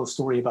 can I tell a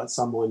story about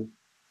someone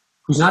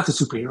who's not the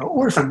superhero,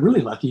 or if I'm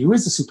really lucky, who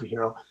is the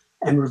superhero,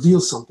 and reveal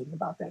something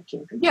about that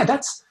character? Yeah,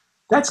 that's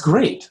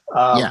great.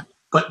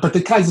 But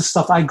the kinds of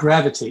stuff I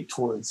gravitate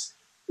towards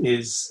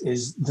is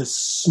the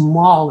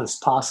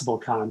smallest possible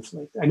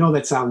conflict. I know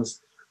that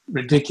sounds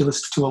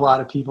ridiculous to a lot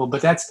of people,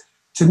 but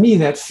to me,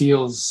 that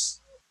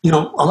feels, a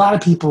lot of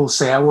people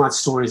say, I want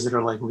stories that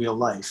are like real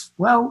life.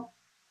 Well,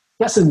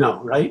 yes and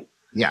no, right?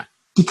 Yeah.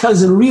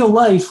 Because in real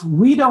life,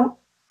 we don't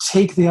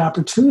take the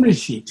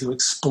opportunity to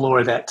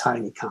explore that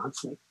tiny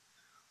conflict.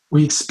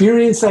 We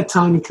experience that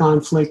tiny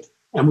conflict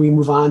and we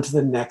move on to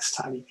the next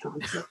tiny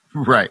conflict.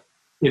 Right.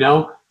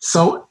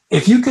 So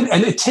if you could,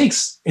 and it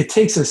takes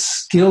a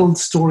skilled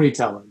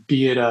storyteller,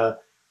 be it a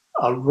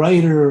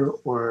writer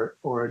or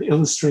an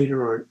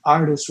illustrator or an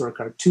artist or a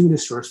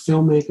cartoonist or a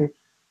filmmaker.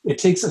 It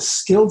takes a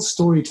skilled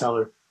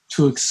storyteller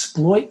to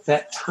exploit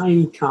that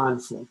tiny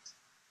conflict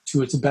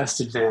to its best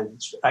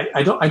advantage.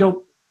 I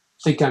don't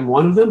think I'm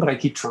one of them, but I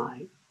keep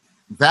trying.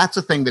 That's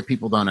a thing that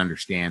people don't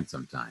understand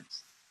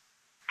sometimes.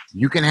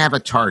 You can have a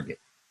target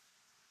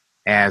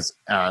as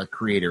a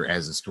creator,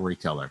 as a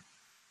storyteller,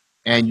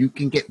 and you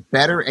can get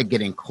better at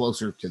getting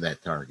closer to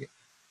that target.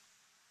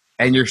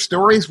 And your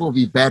stories will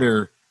be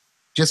better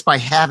just by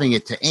having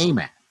it to aim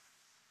at,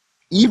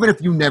 even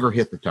if you never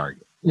hit the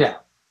target. Yeah.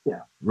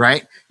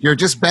 Right? You're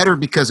just better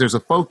because there's a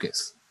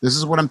focus. This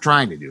is what I'm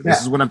trying to do. This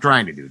Yeah. is what I'm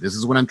trying to do. This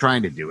is what I'm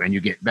trying to do. And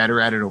you get better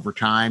at it over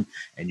time,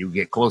 and you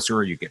get closer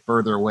or you get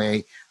further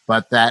away.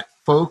 But that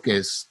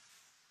focus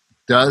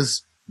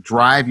does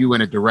drive you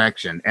in a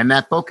direction. And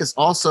that focus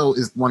also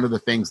is one of the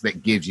things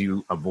that gives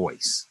you a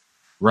voice,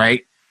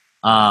 right?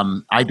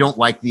 I don't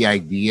like the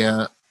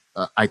idea.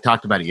 I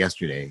talked about it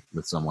yesterday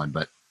with someone,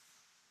 but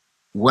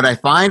what I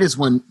find is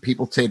when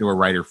people say to a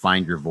writer,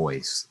 find your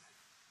voice,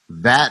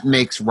 that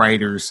makes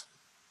writers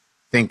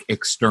think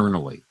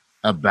externally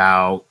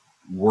about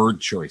word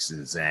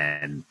choices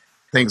and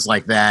things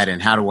like that.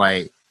 And how do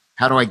I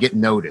get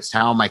noticed?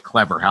 How am I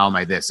clever? How am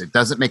I this? It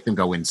doesn't make them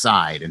go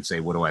inside and say,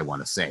 what do I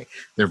want to say?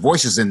 Their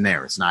voice is in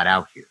there. It's not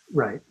out here.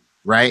 Right.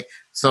 Right.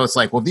 So it's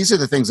like, well, these are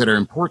the things that are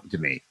important to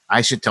me.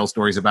 I should tell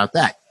stories about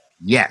that.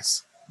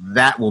 Yes,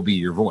 that will be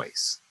your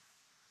voice.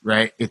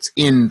 Right. It's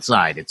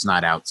inside. It's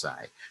not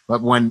outside.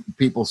 But when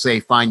people say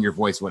find your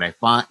voice, what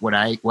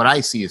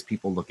I see is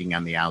people looking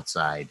on the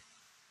outside.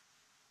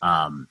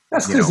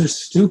 That's because they're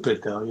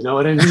stupid, though. You know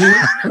what I mean?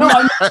 No,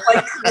 I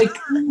mean, like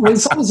when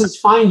someone says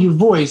find your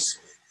voice,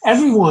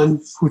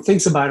 everyone who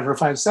thinks about it for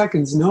 5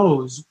 seconds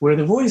knows where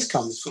the voice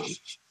comes from.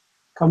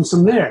 Comes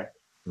from there.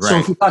 Right. So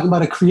if you're talking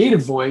about a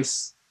creative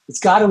voice, it's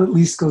got to at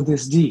least go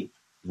this deep.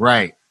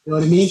 Right. You know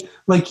what I mean?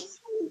 Like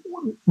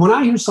when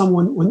I hear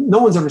someone, when no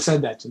one's ever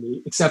said that to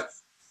me except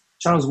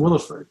Charles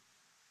Willeford,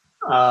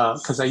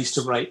 because I used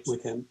to write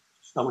with him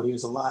when he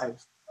was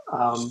alive.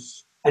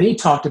 And he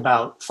talked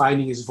about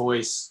finding his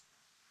voice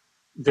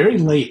very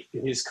late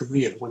in his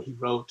career when he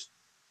wrote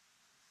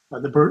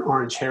The Burnt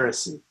Orange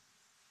Heresy.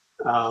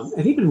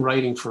 And he'd been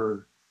writing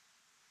for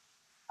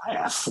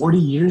 40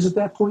 years at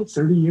that point,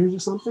 30 years or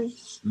something.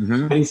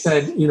 Mm-hmm. And he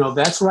said,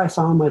 that's where I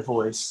found my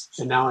voice,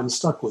 and now I'm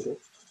stuck with it.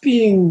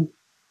 Being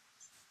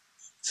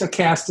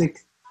sarcastic,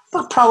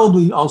 but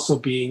probably also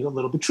being a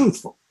little bit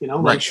truthful, Right,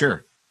 like,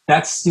 sure.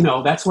 That's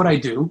what I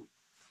do.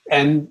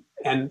 And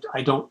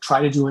I don't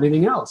try to do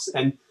anything else.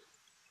 And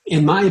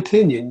in my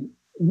opinion,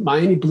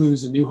 Miami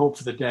Blues and New Hope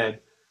for the Dead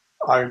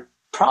are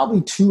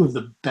probably two of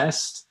the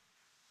best,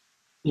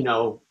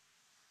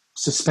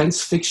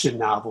 suspense fiction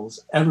novels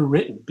ever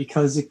written,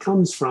 because it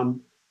comes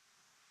from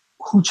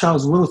who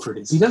Charles Willeford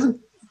is. He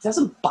doesn't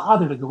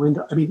bother to go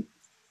into,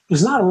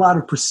 there's not a lot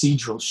of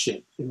procedural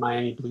shit in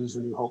Miami Blues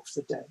or New Hope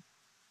for the Dead.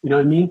 You know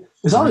what I mean?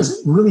 There's all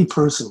this really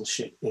personal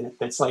shit in it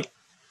that's like,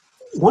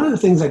 one of the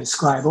things I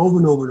describe over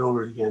and over and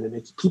over again,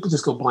 and people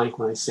just go blank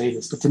when I say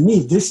this, but to me,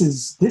 this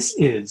is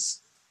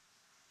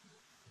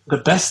the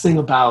best thing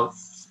about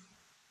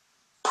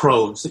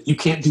prose that you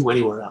can't do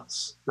anywhere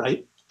else,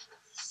 right?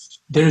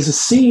 There's a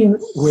scene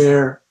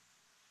where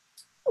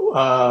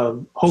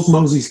Hope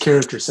Mosley's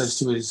character says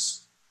to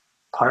his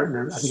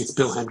partner, I think it's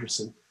Bill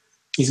Henderson,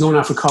 he's going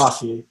out for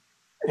coffee,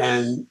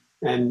 and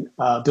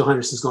Bill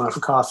Henderson's going out for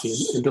coffee,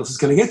 and Bill says,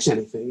 "Can I get you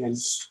anything?" And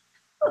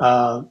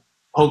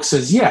Hoke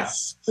says, "Yeah."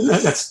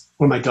 That's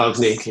where my dog's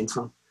name came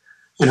from.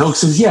 And Hoke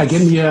says, "Yeah,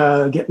 get me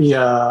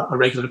a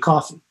regular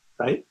coffee,"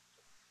 right?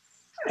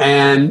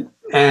 And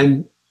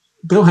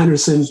Bill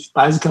Henderson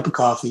buys a cup of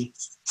coffee,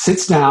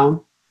 sits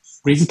down,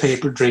 reads the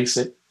paper, drinks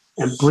it,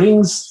 and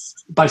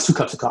buys 2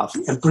 cups of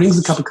coffee, and brings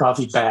the cup of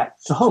coffee back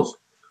to Hoke.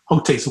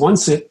 Hoke takes 1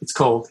 sip, it's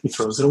cold, he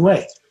throws it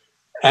away.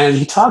 And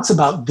he talks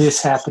about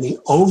this happening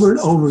over and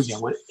over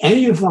again. When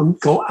any of them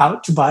go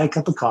out to buy a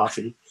cup of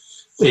coffee,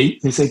 they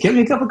say, "Get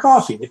me a cup of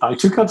coffee." They buy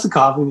 2 cups of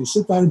coffee, they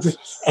sit down and drink,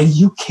 and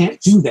you can't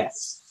do that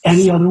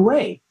any other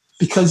way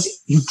because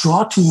you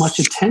draw too much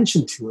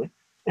attention to it.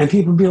 And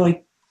people be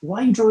like,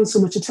 "Why are you drawing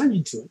so much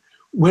attention to it?"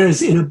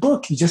 Whereas in a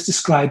book, you just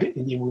describe it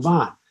and you move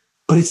on.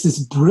 But it's this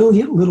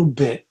brilliant little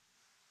bit.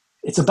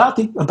 It's about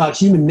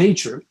human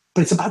nature,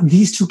 but it's about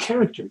these 2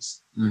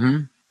 characters.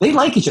 Mm-hmm. They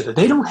like each other.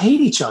 They don't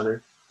hate each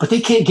other, but they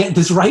can't get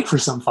this right for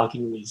some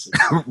fucking reason.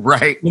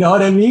 Right. You know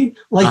what I mean?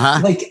 Like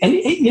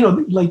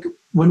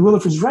when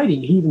Willeford's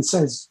writing, he even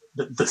says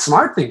the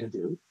smart thing to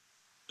do,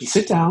 you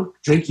sit down,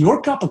 drink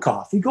your cup of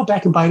coffee, go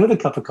back and buy another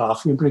cup of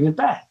coffee and bring it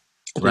back.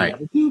 But they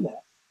never do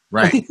that.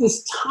 Right. I think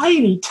this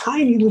tiny,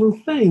 tiny little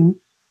thing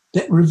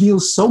that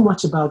reveals so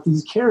much about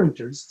these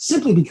characters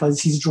simply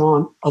because he's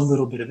drawn a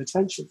little bit of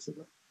attention to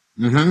them.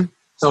 Mm-hmm.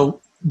 So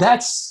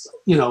that's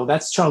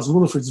Charles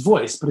Willeford's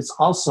voice, but it's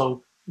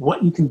also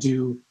what you can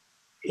do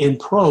in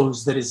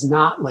prose that is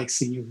not like,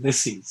 say,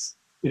 Ulysses.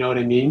 You know what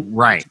I mean?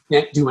 Right.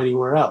 You can't do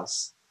anywhere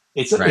else.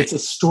 It's a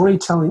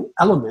storytelling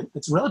element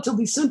that's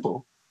relatively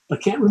simple,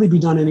 but can't really be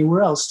done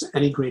anywhere else to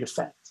any great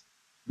effect.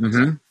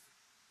 Mm-hmm.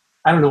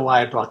 I don't know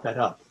why I brought that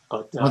up,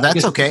 but well,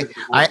 that's okay.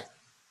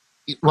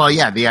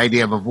 The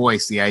idea of a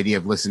voice, the idea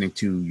of listening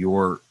to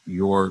your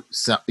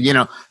self.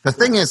 The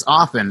thing is,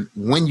 often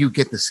when you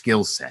get the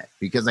skill set,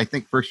 because I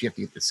think first you have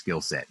to get the skill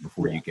set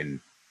before you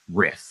can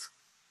riff.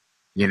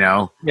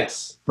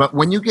 Yes. But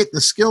when you get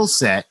the skill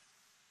set,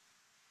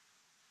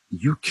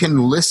 you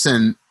can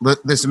listen.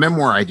 This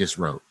memoir I just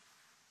wrote,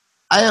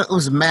 it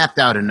was mapped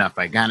out enough.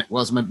 I got it.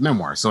 Well, it's my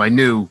memoir, so I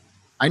knew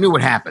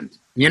what happened.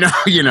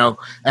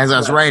 As I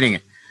was writing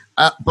it.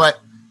 But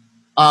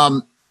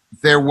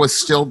there was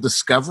still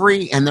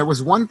discovery, and there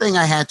was one thing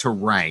I had to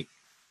write.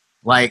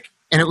 Like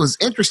And it was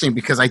interesting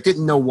because I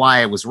didn't know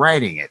why I was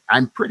writing it.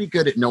 I'm pretty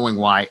good at knowing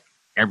why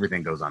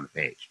everything goes on the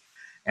page.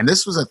 And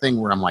this was a thing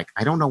where I'm like,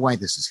 I don't know why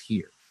this is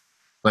here,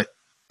 but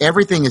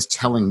everything is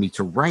telling me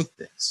to write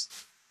this.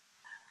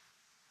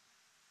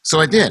 So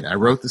I did. I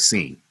wrote the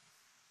scene.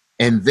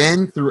 And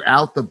then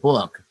throughout the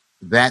book,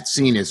 that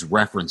scene is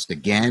referenced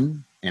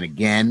again and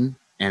again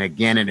and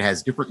again. And it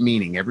has different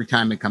meaning every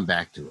time I come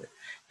back to it.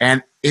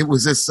 And it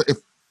was this, if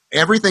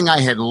everything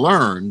I had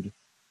learned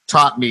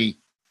taught me,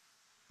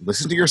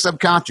 listen to your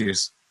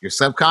subconscious. Your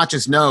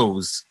subconscious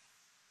knows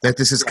that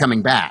this is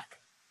coming back,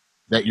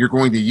 that you're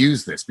going to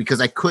use this,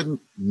 because I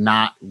couldn't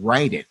not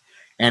write it.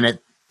 And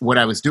what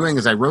I was doing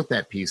as I wrote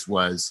that piece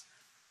was,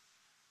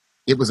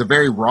 it was a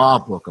very raw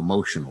book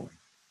emotionally.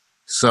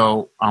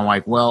 So I'm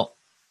like, well,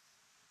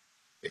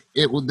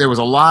 there was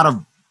a lot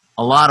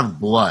of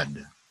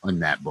blood in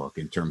that book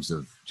in terms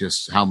of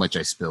just how much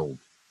I spilled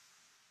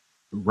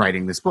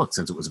writing this book,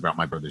 since it was about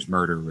my brother's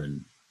murder.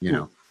 And, you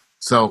know,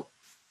 so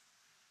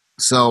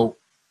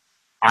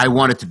I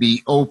wanted to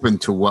be open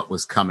to what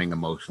was coming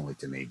emotionally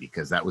to me,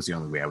 because that was the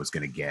only way I was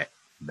going to get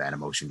that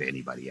emotion to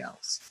anybody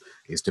else,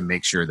 is to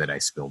make sure that I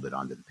spilled it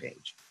onto the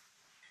page.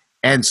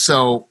 And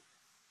so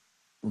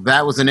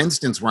that was an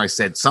instance where I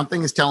said,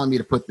 something is telling me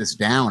to put this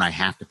down. I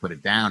have to put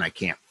it down. I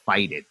can't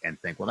fight it and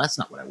think, well, that's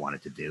not what I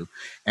wanted to do.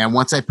 And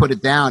once I put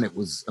it down, it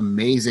was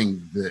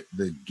amazing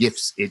the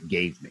gifts it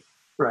gave me.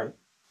 Right.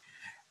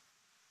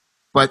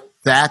 But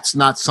that's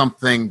not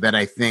something that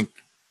I think,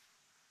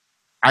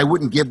 I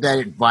wouldn't give that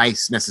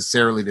advice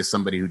necessarily to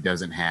somebody who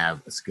doesn't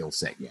have a skill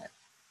set yet,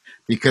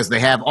 because they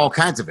have all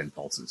kinds of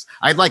impulses.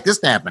 I'd like this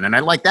to happen and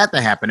I'd like that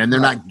to happen, and they're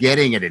not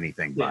getting at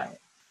anything by it.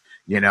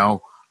 You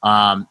know,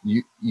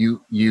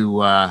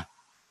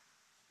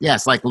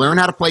 it's like learn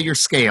how to play your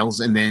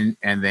scales and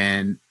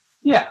then.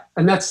 Yeah.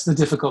 And that's the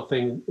difficult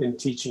thing in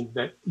teaching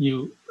that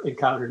you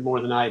encountered more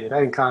than I did.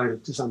 I encountered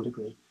it to some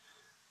degree.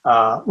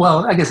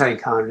 Well, I guess I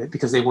encountered it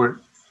because they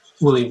weren't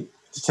willing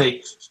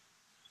to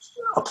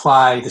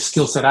apply the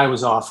skill set I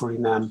was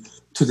offering them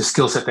to the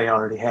skill set they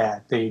already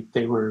had. They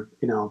were,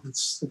 you know,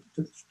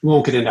 we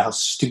won't get into how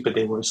stupid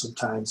they were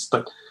sometimes,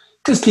 but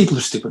because people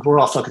are stupid. We're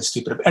all fucking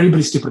stupid.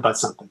 Everybody's stupid about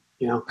something,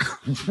 you know?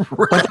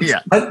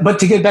 Right, but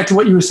to get back to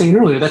what you were saying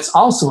earlier, that's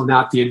also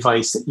not the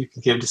advice that you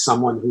can give to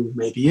someone who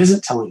maybe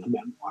isn't telling a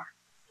memoir,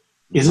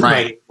 isn't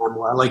writing a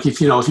memoir. Like if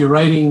you're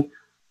writing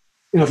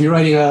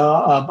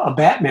a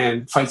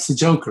Batman fights the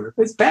Joker,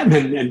 it's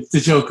Batman and the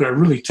Joker are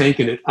really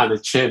taking it on the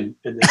chin.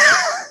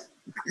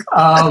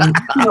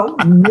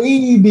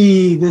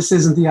 Maybe this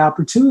isn't the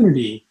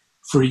opportunity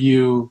for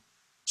you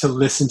to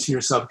listen to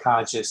your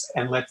subconscious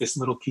and let this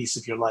little piece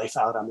of your life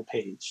out on the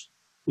page.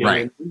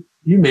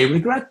 You may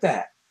regret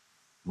that.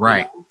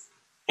 Right. You know?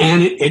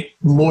 And it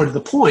more to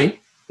the point,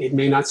 it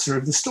may not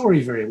serve the story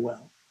very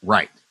well.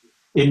 Right.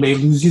 It may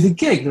lose you the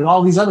gig. There are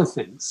all these other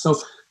things.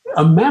 So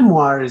a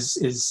memoir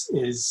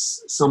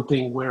is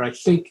something where I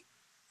think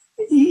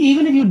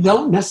even if you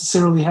don't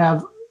necessarily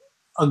have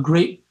a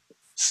great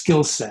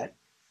skill set,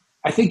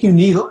 I think you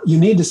need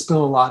to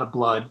spill a lot of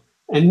blood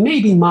and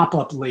maybe mop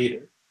up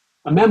later.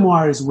 A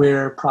memoir is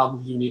where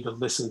probably you need to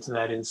listen to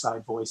that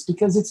inside voice,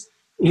 because it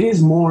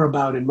is more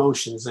about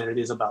emotions than it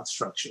is about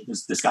structure.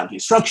 There's got to be a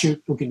structure,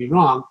 don't get me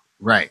wrong.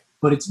 Right.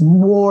 But it's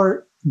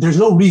more, there's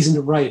no reason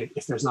to write it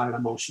if there's not an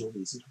emotional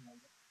reason to write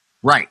it.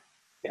 Right.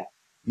 Yeah.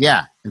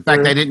 Yeah. In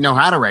fact, I didn't know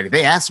how to write it.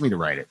 They asked me to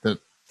write it. The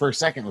first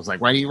second was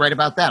like, why do you write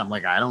about that? I'm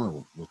like, I don't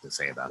know what to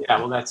say about that. Yeah,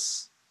 well,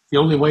 that's the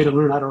only way to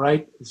learn how to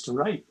write is to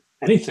write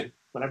anything,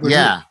 whatever.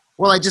 Yeah.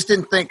 Well, I just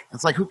didn't think,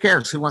 it's like, who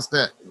cares?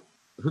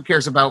 Who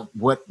cares about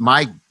what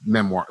my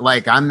memoir,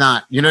 like, I'm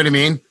not, you know what I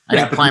mean? I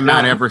didn't climb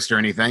Mount Everest or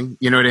anything.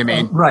 You know what I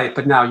mean? Right.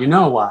 But now you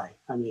know why.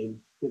 I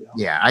mean, you know.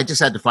 Yeah. I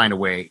just had to find a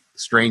way,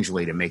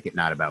 strangely, to make it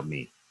not about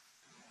me.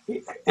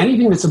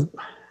 Anything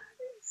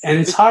and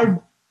it's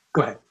hard.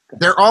 Go ahead.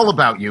 They're all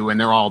about you and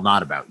they're all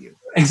not about you.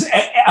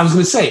 I was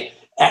going to say,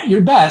 at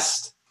your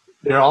best,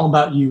 they're all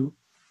about you,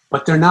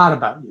 but they're not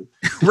about you.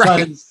 Because,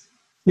 Right.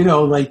 You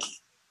know, like,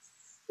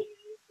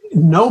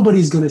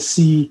 nobody's going to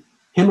see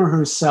him or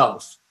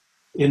herself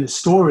in a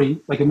story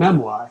like a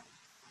memoir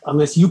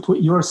unless you put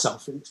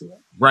yourself into it.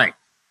 Right.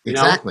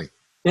 Exactly.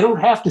 They don't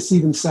have to see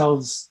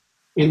themselves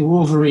in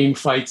Wolverine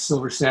fights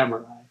Silver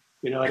Samurai.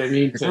 You know what I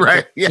mean?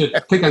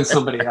 To pick on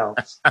somebody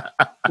else.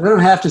 They don't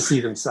have to see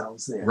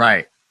themselves there.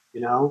 Right.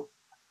 You know?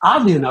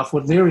 Oddly enough,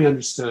 what Larry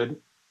understood,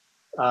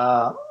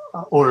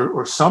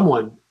 or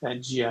someone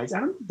at GI,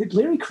 did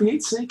Larry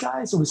create Snake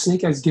Eyes, or was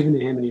Snake Eyes given to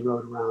him and he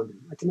wrote around him?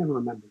 I can never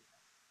remember.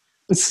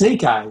 But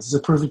Snake Eyes is a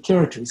perfect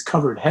character. He's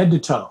covered head to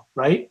toe,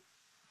 right?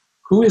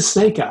 Who is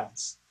Snake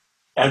Eyes?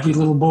 Every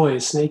little boy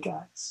is Snake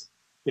Eyes,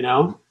 you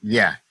know?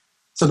 Yeah.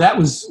 So that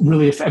was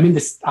really,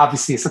 this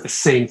obviously it's not the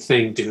same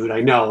thing, dude. I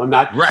know. I'm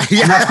not, right.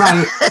 I'm not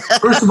trying,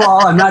 first of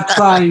all, I'm not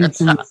trying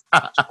to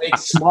make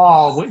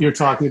small what you're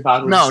talking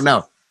about.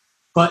 No.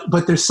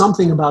 But there's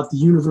something about the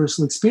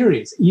universal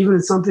experience, even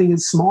if something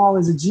as small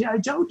as a G.I.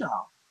 Joe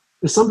doll.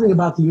 There's something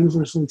about the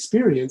universal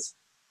experience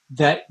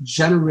that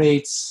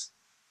generates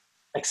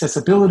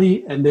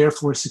accessibility, and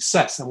therefore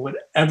success on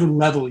whatever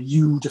level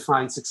you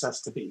define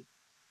success to be.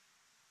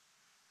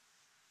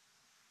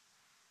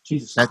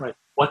 Jesus Christ.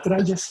 What did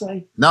I just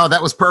say? No,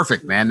 that was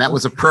perfect, man. That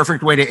was a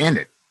perfect way to end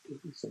it. You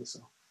say so.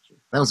 Sure.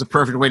 That was a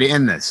perfect way to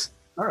end this.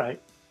 All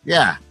right.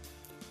 Yeah.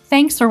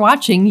 Thanks for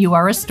watching You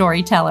Are a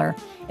Storyteller.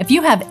 If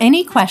you have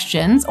any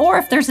questions or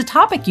if there's a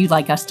topic you'd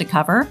like us to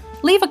cover,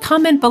 leave a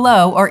comment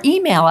below or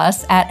email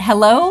us at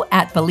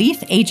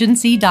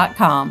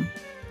hello@beliefagency.com.